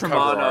awesome Ultramono.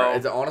 Cover art.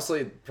 It's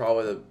honestly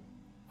probably the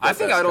I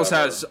think best Idols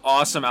cover. has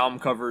awesome album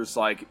covers,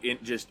 like in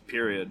just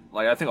period.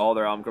 Like I think all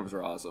their album covers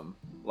are awesome.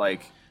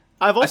 Like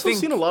I've also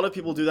seen a lot of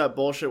people do that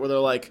bullshit where they're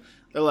like,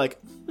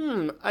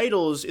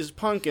 Idols is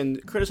punk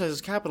and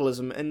criticizes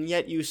capitalism, and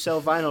yet you sell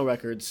vinyl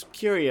records.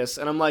 Curious,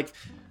 and I'm like.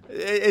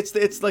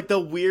 It's like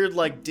the weird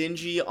like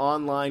dingy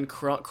online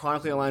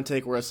chronically online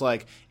take where it's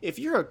like if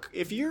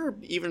you're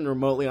even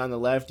remotely on the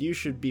left you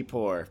should be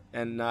poor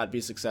and not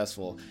be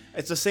successful.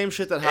 It's the same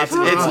shit that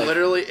happens.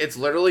 It's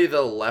literally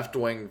the left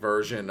wing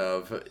version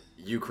of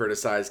you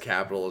criticize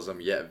capitalism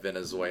yet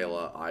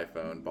Venezuela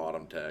iPhone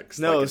bottom text.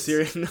 No, like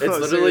seriously. It's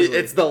literally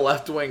it's the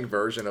left wing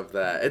version of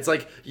that. It's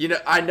like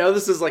I know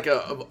this is like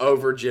a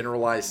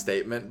overgeneralized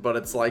statement, but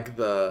it's like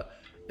the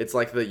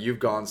you've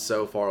gone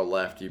so far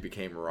left you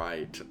became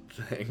right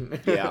thing.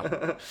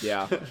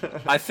 Yeah.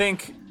 I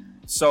think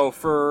so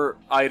for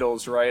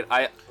Idols, right?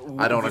 I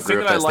don't agree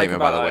with that statement,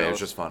 by the way. It's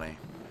just funny.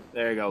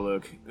 There you go,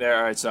 Luke. There.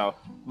 All right. So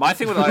my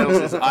thing with Idols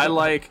is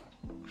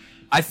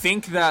I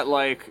think that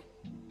like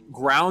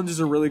Grounds is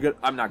a really good.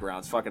 I'm not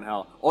Grounds. Fucking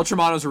hell.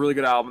 Ultramono is a really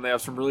good album. They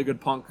have some really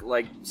good punk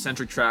like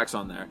centric tracks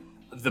on there.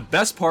 The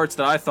best parts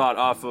that I thought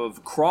off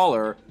of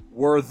Crawler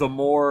were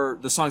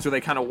the songs where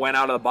they kind of went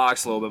out of the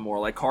box a little bit more,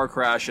 like Car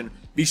Crash and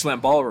Beachland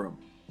Ballroom.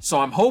 So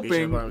I'm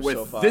hoping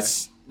with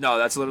this... No,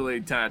 that's literally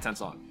 10 out of 10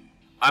 song.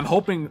 I'm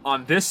hoping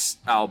on this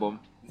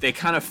album, they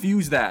kind of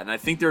fuse that, and I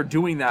think they're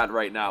doing that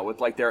right now with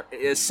like their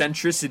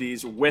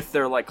eccentricities with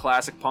their like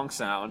classic punk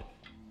sound.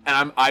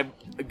 And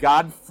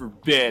God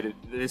forbid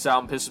this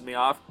album pisses me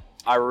off,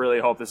 I really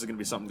hope this is going to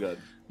be something good.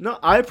 No,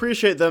 I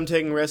appreciate them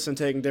taking risks and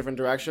taking different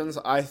directions.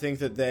 I think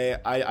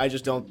that I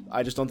just don't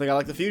think I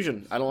like the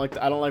fusion. I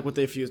don't like what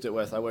they fused it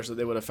with. I wish that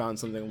they would have found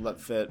something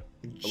that fit.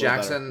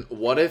 Jackson,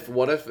 what if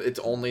it's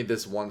only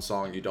this one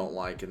song you don't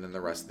like, and then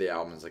the rest of the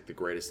album is like the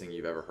greatest thing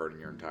you've ever heard in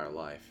your entire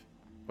life?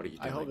 What are you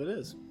doing? I hope it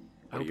is.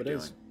 I hope it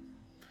is.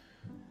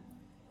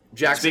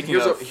 Jackson,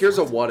 here's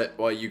a what if.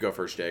 Well, you go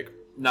first, Jake.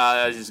 Nah,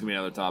 that's just gonna be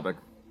another topic.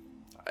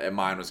 And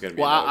mine was gonna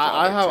be. Well,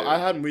 another topic too. I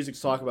had music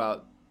to talk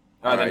about.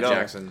 All right,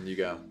 Jackson, you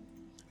go.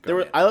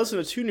 I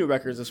listened to 2 new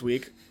records this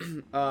week,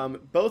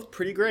 both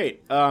pretty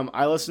great. I'll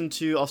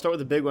start with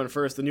the big one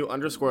first, the new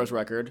Underscores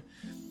record.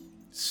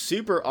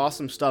 Super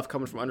awesome stuff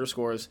coming from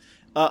Underscores.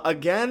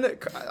 Again,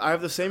 I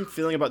have the same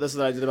feeling about this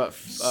that I did about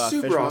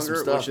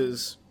Fishmonger,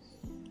 awesome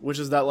which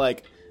is that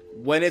like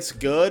when it's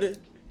good,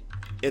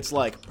 it's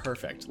like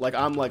perfect. Like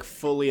I'm like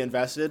fully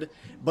invested.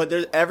 But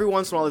there's every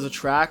once in a while there's a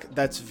track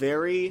that's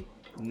very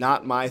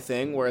not my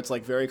thing, where it's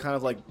like very kind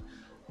of like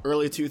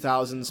early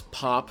 2000s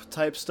pop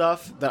type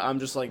stuff that I'm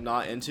just like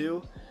not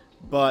into,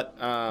 but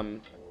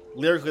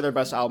lyrically their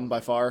best album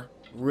by far.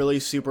 Really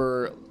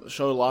showed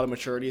a lot of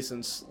maturity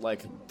since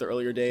like the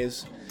earlier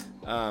days.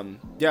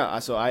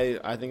 So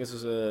I think this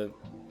is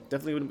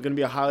definitely going to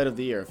be a highlight of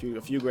the year.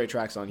 A few great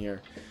tracks on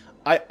here.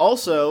 I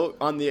also,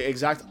 on the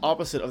exact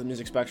opposite of the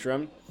music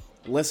spectrum,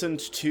 listened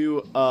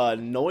to a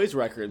Noise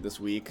record this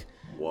week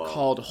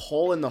called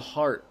 "Hole in the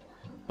Heart"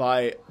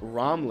 by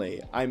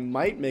Romley. I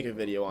might make a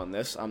video on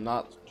this. I'm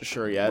not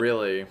sure yet.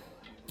 Really?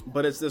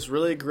 But it's this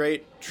really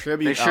great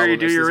tribute. Make sure you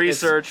do your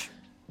research.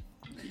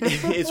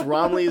 It's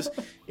Romley's.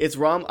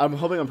 I'm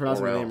hoping I'm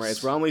pronouncing the name right.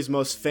 It's Romley's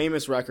most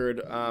famous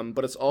record,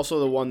 but it's also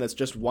the one that's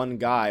just one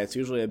guy. It's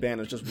usually a band.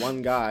 It's just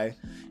one guy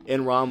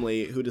in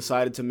Romley who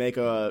decided to make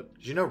Did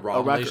you know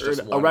Romley's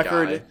just one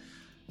record.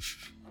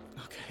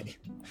 Guy? Okay.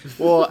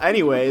 Well,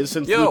 anyways,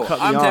 since you cut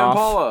me I'm Dan off,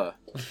 Paula.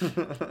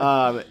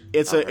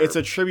 it's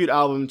a tribute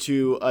album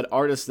to an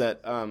artist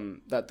that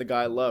that the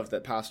guy loved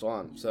that passed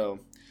on. So,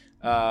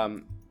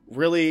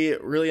 really,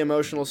 really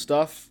emotional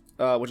stuff,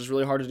 which is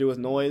really hard to do with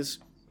Noise.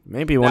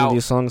 Maybe one of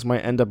these songs might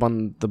end up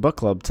on the book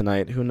club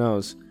tonight. Who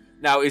knows?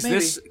 Now, is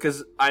this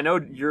because I know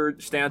your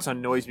stance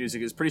on Noise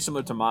music is pretty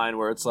similar to mine,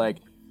 where it's like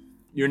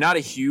you're not a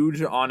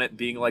huge on it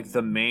being like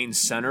the main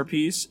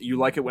centerpiece. You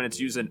like it when it's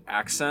used in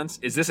accents.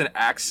 Is this an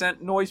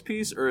accent Noise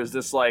piece, or is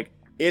this like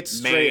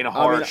it's main straight,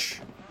 harsh?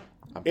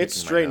 It's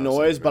straight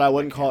Noise, but I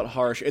wouldn't call it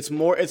harsh. It's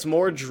more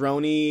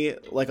droney,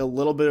 like a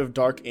little bit of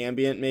dark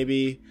ambient,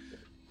 maybe.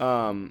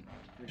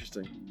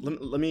 Interesting.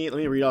 Let me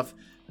read off.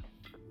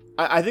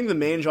 I think the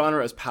main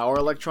genre is power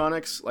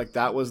electronics. Like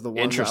that was the one.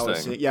 Interesting. That I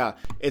was seeing. Yeah,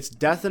 it's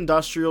death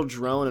industrial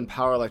drone and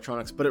power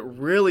electronics, but it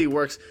really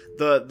works.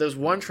 There's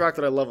one track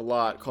that I love a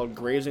lot called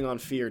 "Grazing on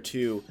Fear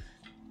 2."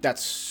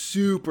 That's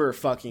super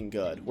fucking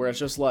good. Where it's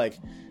just like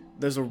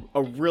there's a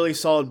really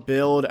solid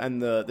build and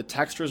the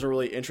textures are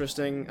really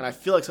interesting. And I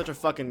feel like such a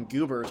fucking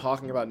goober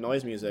talking about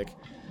Noise music,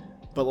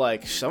 but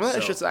like some of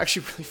that shit's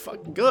actually really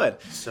fucking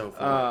good. So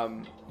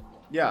fun.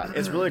 Yeah,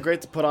 it's really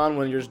great to put on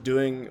when you're just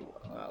doing.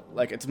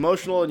 Like it's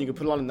emotional and you can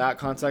put it on in that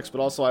context, but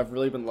also I've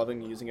really been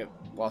loving using it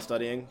while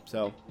studying.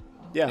 So,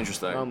 yeah,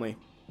 interesting. Romley.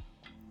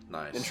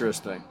 Nice.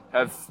 Interesting.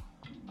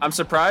 I'm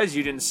surprised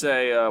you didn't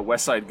say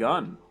West Side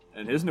Gun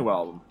and his new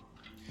album.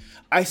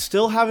 I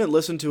still haven't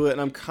listened to it,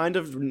 and I'm kind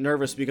of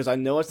nervous because I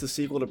know it's the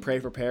sequel to Pray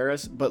for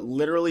Paris, but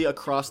literally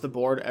across the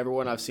board,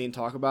 everyone I've seen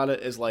talk about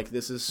it is like,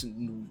 this is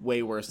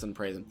way worse than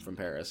Pray from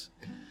Paris.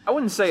 I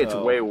wouldn't say it's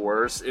way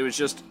worse. It was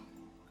just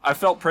I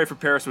felt Pray for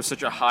Paris was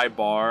such a high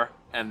bar,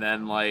 and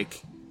then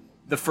like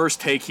the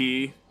first Take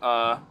He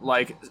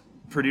like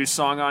produced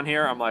song on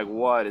here, I'm like,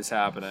 what is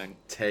happening?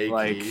 Take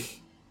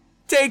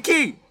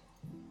He.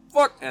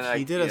 Fuck. And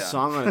he did a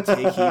song on a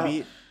Take He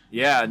beat.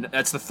 Yeah,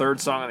 that's the third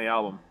song on the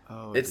album.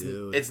 Oh,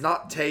 it's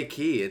not Take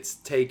He, it's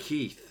Take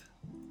Heath.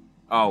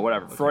 Oh,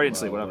 whatever. Freudian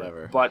sleep,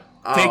 whatever. But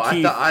Take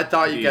Heath. I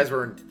thought you guys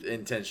were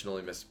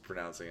intentionally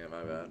mispronouncing it.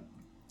 My bad.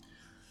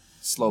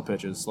 Slow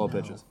pitches.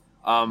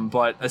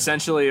 But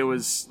essentially, it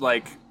was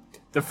like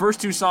the first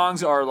two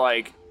songs are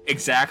like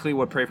exactly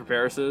what Pray for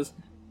Paris is,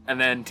 and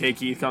then Take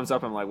Heath comes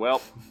up. I'm like,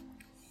 well,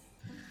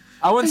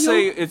 I wouldn't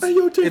say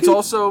it's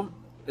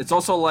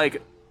also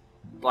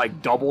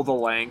like double the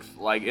length.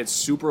 Like it's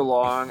super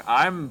long.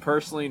 I'm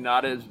personally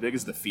not as big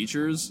as the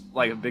features.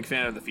 Like a big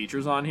fan of the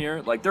features on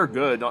here. Like they're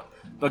good. Don't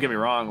get me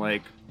wrong.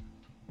 Like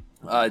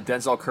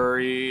Denzel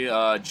Curry,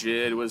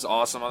 Jid was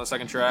awesome on the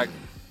second track.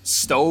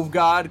 Stove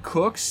God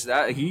Cooks,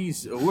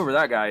 he's whoever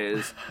that guy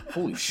is.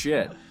 Holy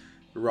shit.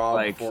 Rob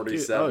like,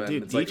 47.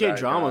 Dude, DJ like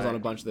Drama's on a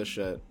bunch of this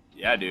shit.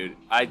 Yeah, dude.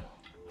 I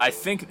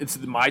think it's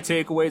my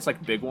takeaway. It's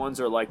like big ones,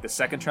 or like the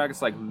second track.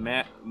 It's like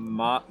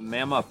Mama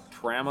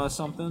Prama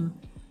something.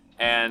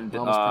 And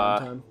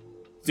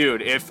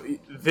dude, if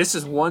this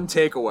is one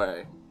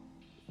takeaway,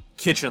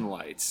 Kitchen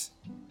Lights.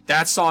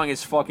 That song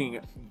is fucking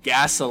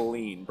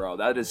gasoline, bro.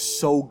 That is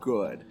so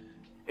good.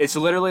 It's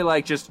literally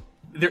like just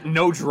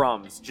no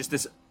drums, just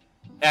this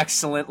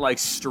excellent like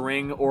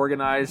string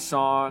organized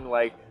song,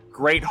 like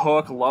great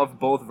hook. Love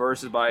both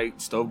verses by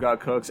Stove God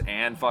Cooks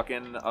and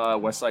fucking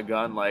West Side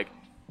Gun. Like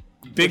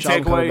big Which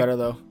album cover takeaway. Better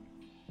though?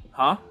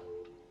 Huh?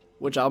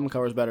 Which album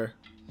cover is better?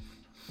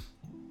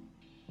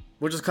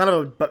 Which is kind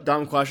of a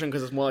dumb question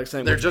because it's more like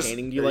saying which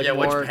painting do you like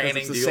more? Which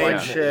painting do you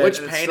like? Shit, which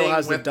and painting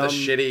has with the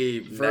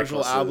shitty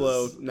Virgil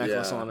Abloh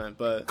necklace on it?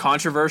 But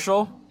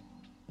controversial.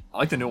 I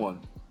like the new one.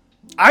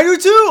 I do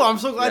too. I'm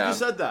so glad you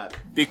said that.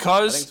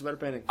 Because I think it's a better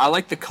painting. I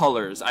like the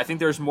colors. I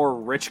think there's more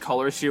rich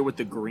colors here with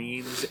the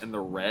greens and the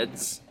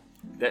reds.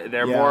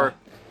 They're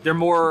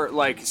more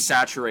like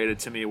saturated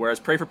to me. Whereas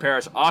Pray for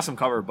Paris, awesome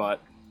cover,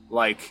 but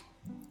like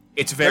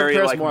it's very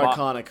like more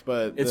iconic,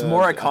 but it's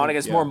more iconic.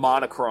 It's more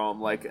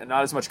monochrome, like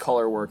not as much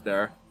color work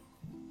there.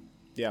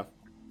 Yeah,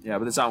 yeah,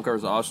 but the sound cover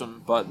is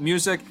awesome. But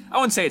music, I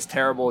wouldn't say it's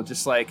terrible.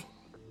 Just like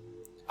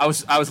I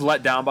was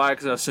let down by it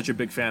because I was such a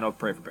big fan of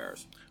Pray for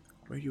Paris.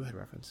 Radiohead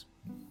reference.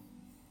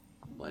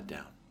 Let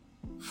down.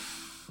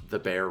 The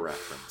Bear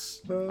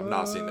reference. I'm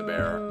not seeing the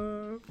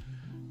Bear.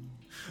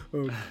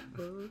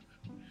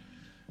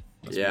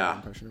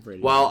 Yeah.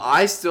 Well,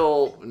 I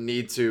still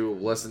need to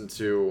listen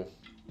to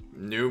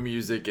new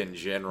music in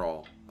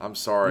general. I'm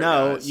sorry.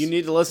 No, guys. you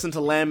need to listen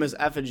to Lamb as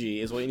Effigy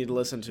is what you need to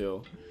listen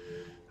to.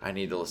 I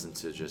need to listen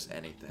to just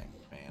anything,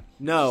 man.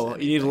 No,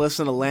 you need to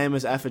listen to Lamb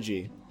as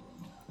Effigy.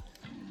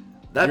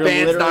 That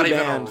band's not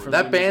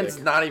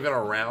even not even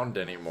around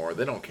anymore.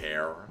 They don't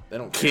care. They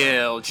don't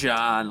Kill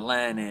John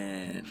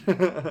Lennon.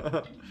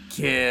 care.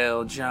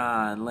 Kill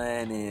John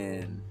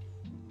Lennon.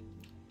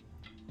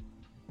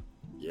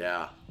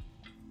 Yeah.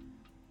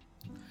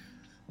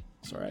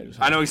 Sorry,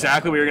 I know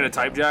exactly what you're gonna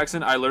type,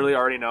 Jackson. I literally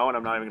already know, and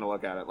I'm not even gonna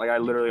look at it. Like, I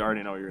literally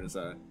already know what you're gonna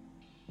say.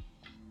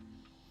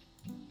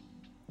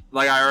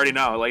 Like, I already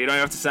know. Like, you don't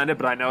have to send it,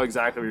 but I know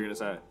exactly what you're gonna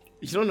say.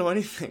 You don't know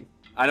anything.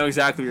 I know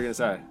exactly what you're gonna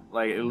say.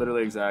 Like,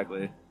 literally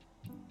exactly.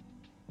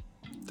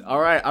 All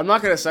right, I'm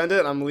not gonna send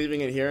it. I'm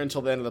leaving it here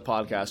until the end of the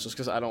podcast, just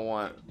because I don't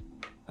want.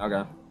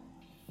 Okay.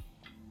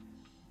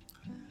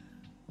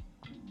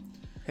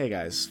 Hey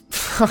guys,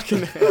 fucking.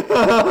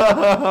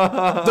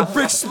 The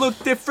bricks look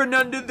different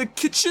under the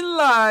kitchen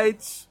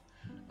lights.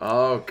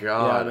 Oh Yeah,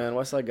 God. man,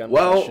 West Side Gun.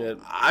 Well, Shit.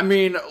 I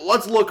mean,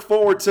 let's look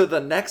forward to the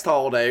next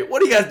holiday.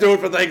 What are you guys doing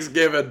for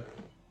Thanksgiving?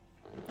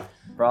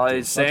 Probably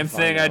the same to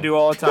thing find I out. do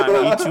all the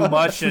time. Eat too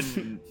much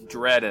and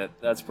dread it.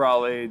 That's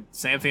probably the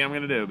same thing I'm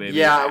gonna do, baby.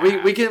 Yeah,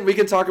 we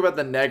can talk about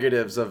the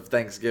negatives of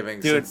Thanksgiving,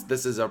 Dude, since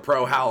this is a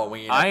pro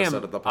Halloween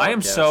episode of the podcast. I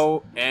am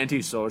so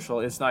antisocial.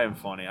 It's not even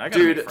funny. I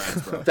gotta Dude, make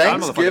friends, bro. I don't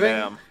know the fucking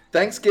damn.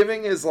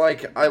 Thanksgiving is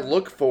like, I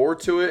look forward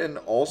to it and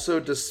also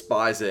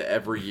despise it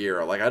every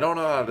year. Like, I don't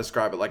know how to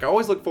describe it. Like, I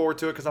always look forward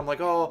to it because I'm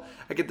like, oh,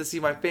 I get to see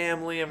my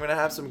family. I'm going to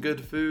have some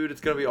good food. It's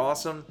going to be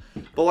awesome.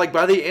 But, like,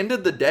 by the end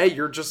of the day,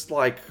 you're just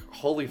like,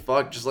 holy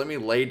fuck, just let me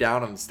lay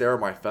down and stare at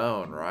my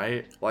phone,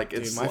 right? Like,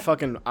 it's...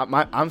 Dude,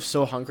 I'm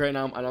so hungry right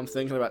now, and I'm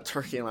thinking about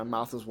turkey, and my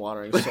mouth is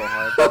watering so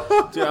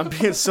hard. Dude, I'm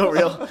being so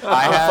real.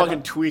 I'm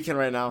fucking tweaking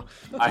right now.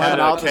 I My had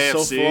a mouth is so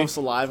KFC. full of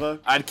saliva.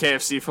 I had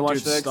KFC for lunch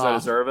Dude, today because I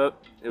stop. deserve it.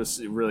 It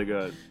was really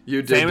good.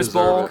 You did Famous deserve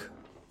bowl, it.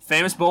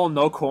 famous bowl,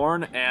 no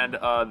corn, and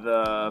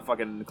the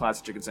fucking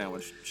classic chicken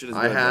sandwich. Shit is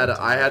good, bro.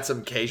 I had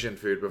some Cajun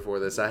food before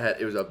this.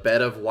 It was a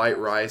bed of white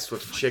rice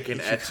with chicken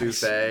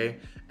etouffee,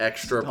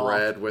 extra Stop.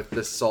 bread with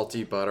the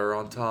salty butter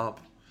on top.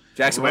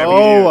 Jackson, Bro.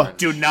 whatever you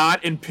do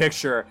not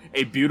picture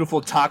a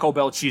beautiful Taco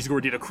Bell cheese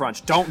gordita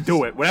crunch. Don't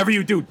do it. Whatever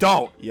you do,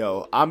 don't.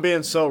 Yo, I'm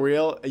being so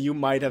real. You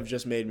might have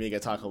just made me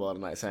get Taco Bell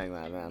tonight saying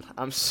that, man.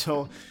 I'm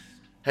so...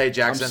 Hey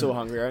Jackson, I'm so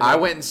hungry right I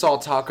now. went and saw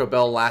Taco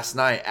Bell last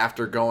night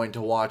after going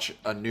to watch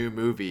a new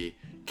movie,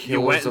 went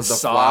Killers and of the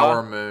saw-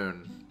 Flower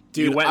Moon.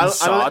 Dude, You went I and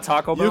don't- I saw don't-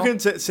 Taco Bell? You can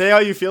say how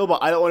you feel,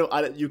 but I don't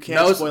want to... you can't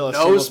No, spoil a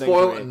no single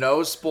thing for me.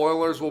 no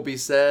spoilers will be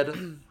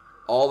said.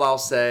 All I'll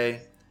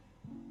say,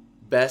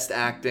 best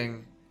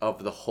acting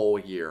of the whole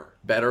year.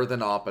 Better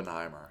than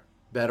Oppenheimer.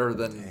 Better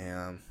than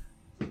Damn.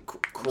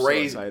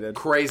 crazy, excited.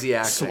 crazy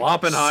acting.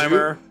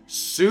 Sloppenheimer.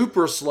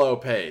 Super slow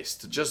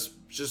paced. Just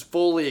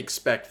fully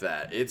expect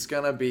that. It's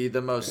gonna be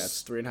the most.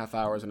 That's 3.5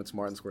 hours, and it's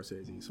Martin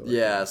Scorsese. So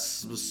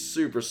Yes,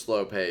 super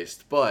slow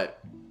paced, but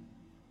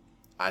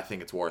I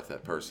think it's worth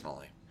it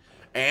personally.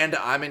 And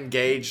I'm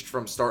engaged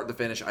from start to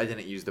finish. I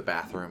didn't use the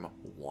bathroom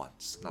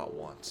once, not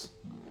once.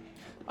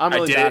 I'm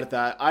really did bad it- at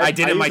that. I did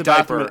it in use my the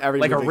bathroom diaper, at every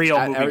like a movie, real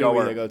at every moviegoer.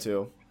 movie I go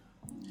to.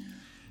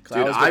 'Cause Dude,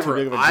 I always get too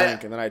big of a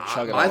drink, and then I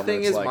chug it all. My and thing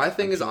it's is, like, my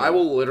thing I'm is, too I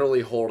will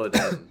literally hold it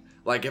in.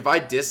 Like if I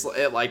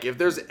like if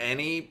there's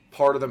any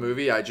part of the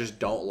movie I just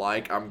don't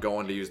like, I'm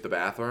going to use the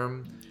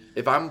bathroom.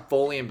 If I'm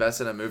fully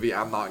invested in a movie,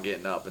 I'm not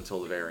getting up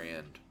until the very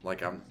end.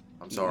 Like I'm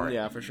sorry.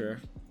 Yeah, for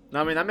sure.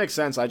 No, I mean that makes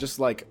sense. I just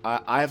like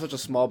I have such a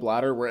small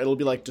bladder where it'll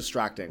be like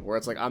distracting, where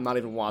it's like I'm not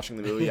even watching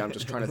the movie. I'm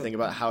just trying to think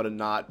about how to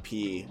not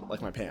pee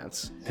like my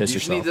pants. Piss You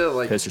just yourself. need to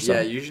like, Piss yourself.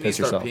 yeah, you just need Piss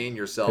to start yourself. peeing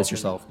yourself. Piss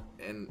yourself.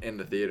 in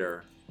the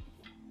theater.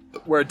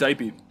 Wear a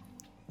diaper.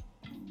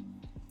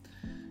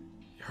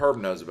 Herb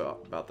knows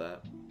about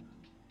that.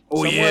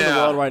 Oh Somewhere in the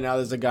world yeah. right now,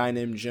 there's a guy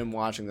named Jim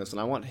watching this, and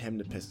I want him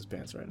to piss his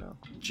pants right now.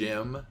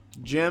 Jim,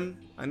 Jim,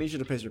 I need you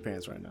to piss your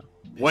pants right now.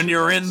 When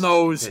you're in Piss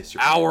those your pants.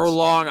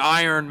 hour-long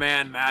Iron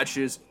Man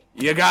matches,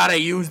 you gotta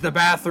use the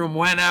bathroom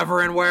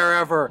whenever and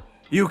wherever.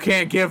 You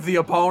can't give the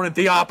opponent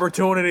the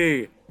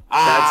opportunity.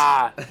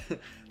 Ah,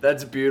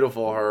 That's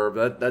beautiful,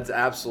 Herb. That's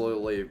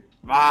absolutely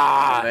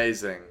ah.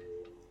 amazing.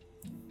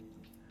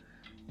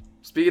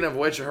 Speaking of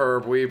which,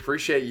 Herb, we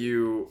appreciate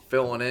you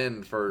filling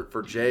in for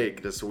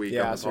Jake this week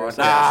Yeah, on the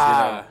seriously. podcast.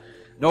 Ah,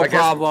 no I guess-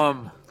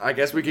 problem. I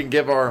guess we can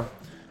give our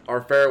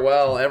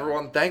farewell.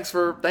 Everyone, thanks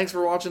for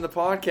watching the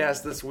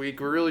podcast this week.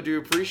 We really do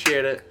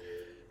appreciate it.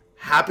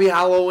 Happy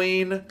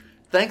Halloween.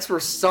 Thanks for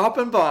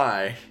stopping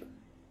by.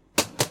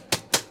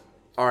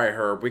 All right,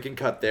 Herb, we can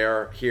cut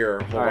there.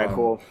 Here, hold All right, on.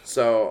 cool.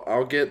 So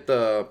I'll get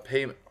the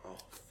payment. Oh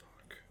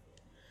fuck.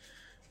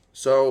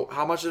 So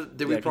how much did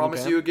we can you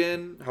promise pay you him?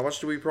 again? How much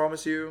do we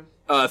promise you?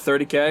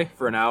 30K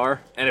for an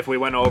hour, and if we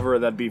went over,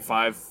 that'd be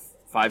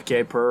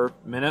 5K per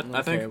minute. I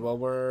Okay, think. well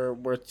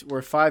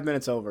we're 5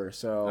 minutes over,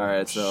 so All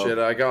right, so Shit,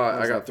 I got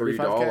that, $3.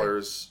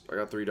 I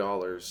got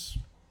 $3.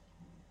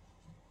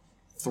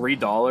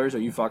 $3. Are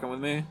you fucking with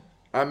me?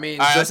 I mean,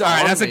 All right, just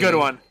that's on a good me.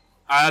 one.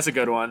 All right, that's a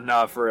good one.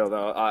 No, for real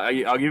though. I'll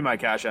give you my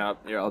cash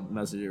app. Here, I'll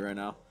message you right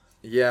now.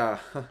 Yeah.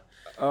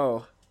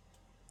 oh,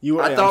 you.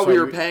 I yeah, thought I'm we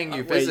sorry, were paying you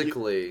wait,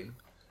 physically.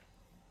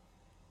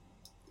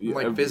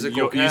 Like physical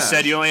You cash.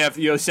 said you only have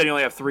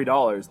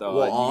 $3 though.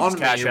 Well, You on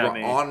just cash me, at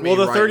me. on me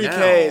Well, the right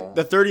 30K, now.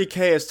 the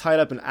 30K is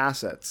tied up in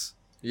assets.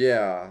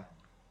 Yeah.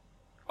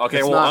 Okay,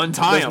 It's well, not-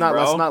 untie that's him, not,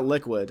 bro. That's not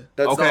liquid.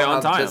 That's Okay, not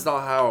untie how, him. that's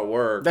not how it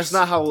works. That's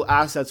not how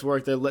assets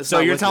work. It's So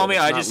not you're liquid. telling me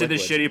It's I not just did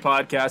this liquid. shitty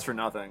podcast for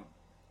nothing?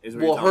 Is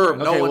what Well, you're telling Herb,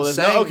 me. no Okay, well, one's there's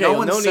no- saying. okay, no well,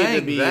 one's no need to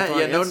saying be that. Yeah,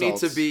 throwing no need to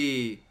insults.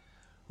 be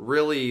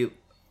really.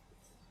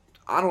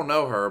 I don't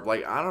know, Herb.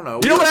 Like, I don't know.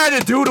 You know what I had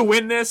to do to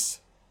win this?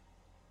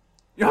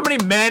 You know how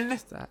many men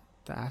The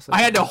assets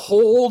I had to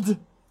hold,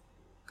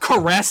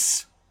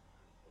 caress,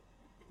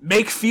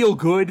 make feel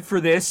good for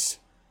this?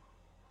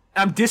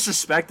 I'm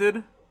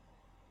disrespected.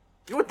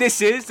 You know what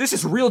this is? This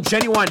is real,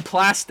 genuine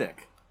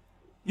plastic.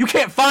 You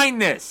can't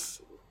find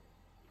this.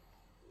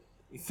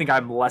 You think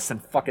I'm less than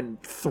fucking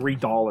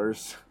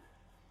 $3?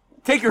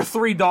 Take your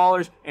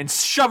 $3 and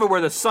shove it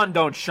where the sun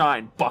don't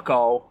shine,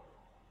 bucko.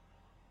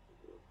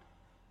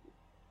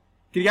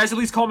 Can you guys at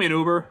least call me an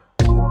Uber?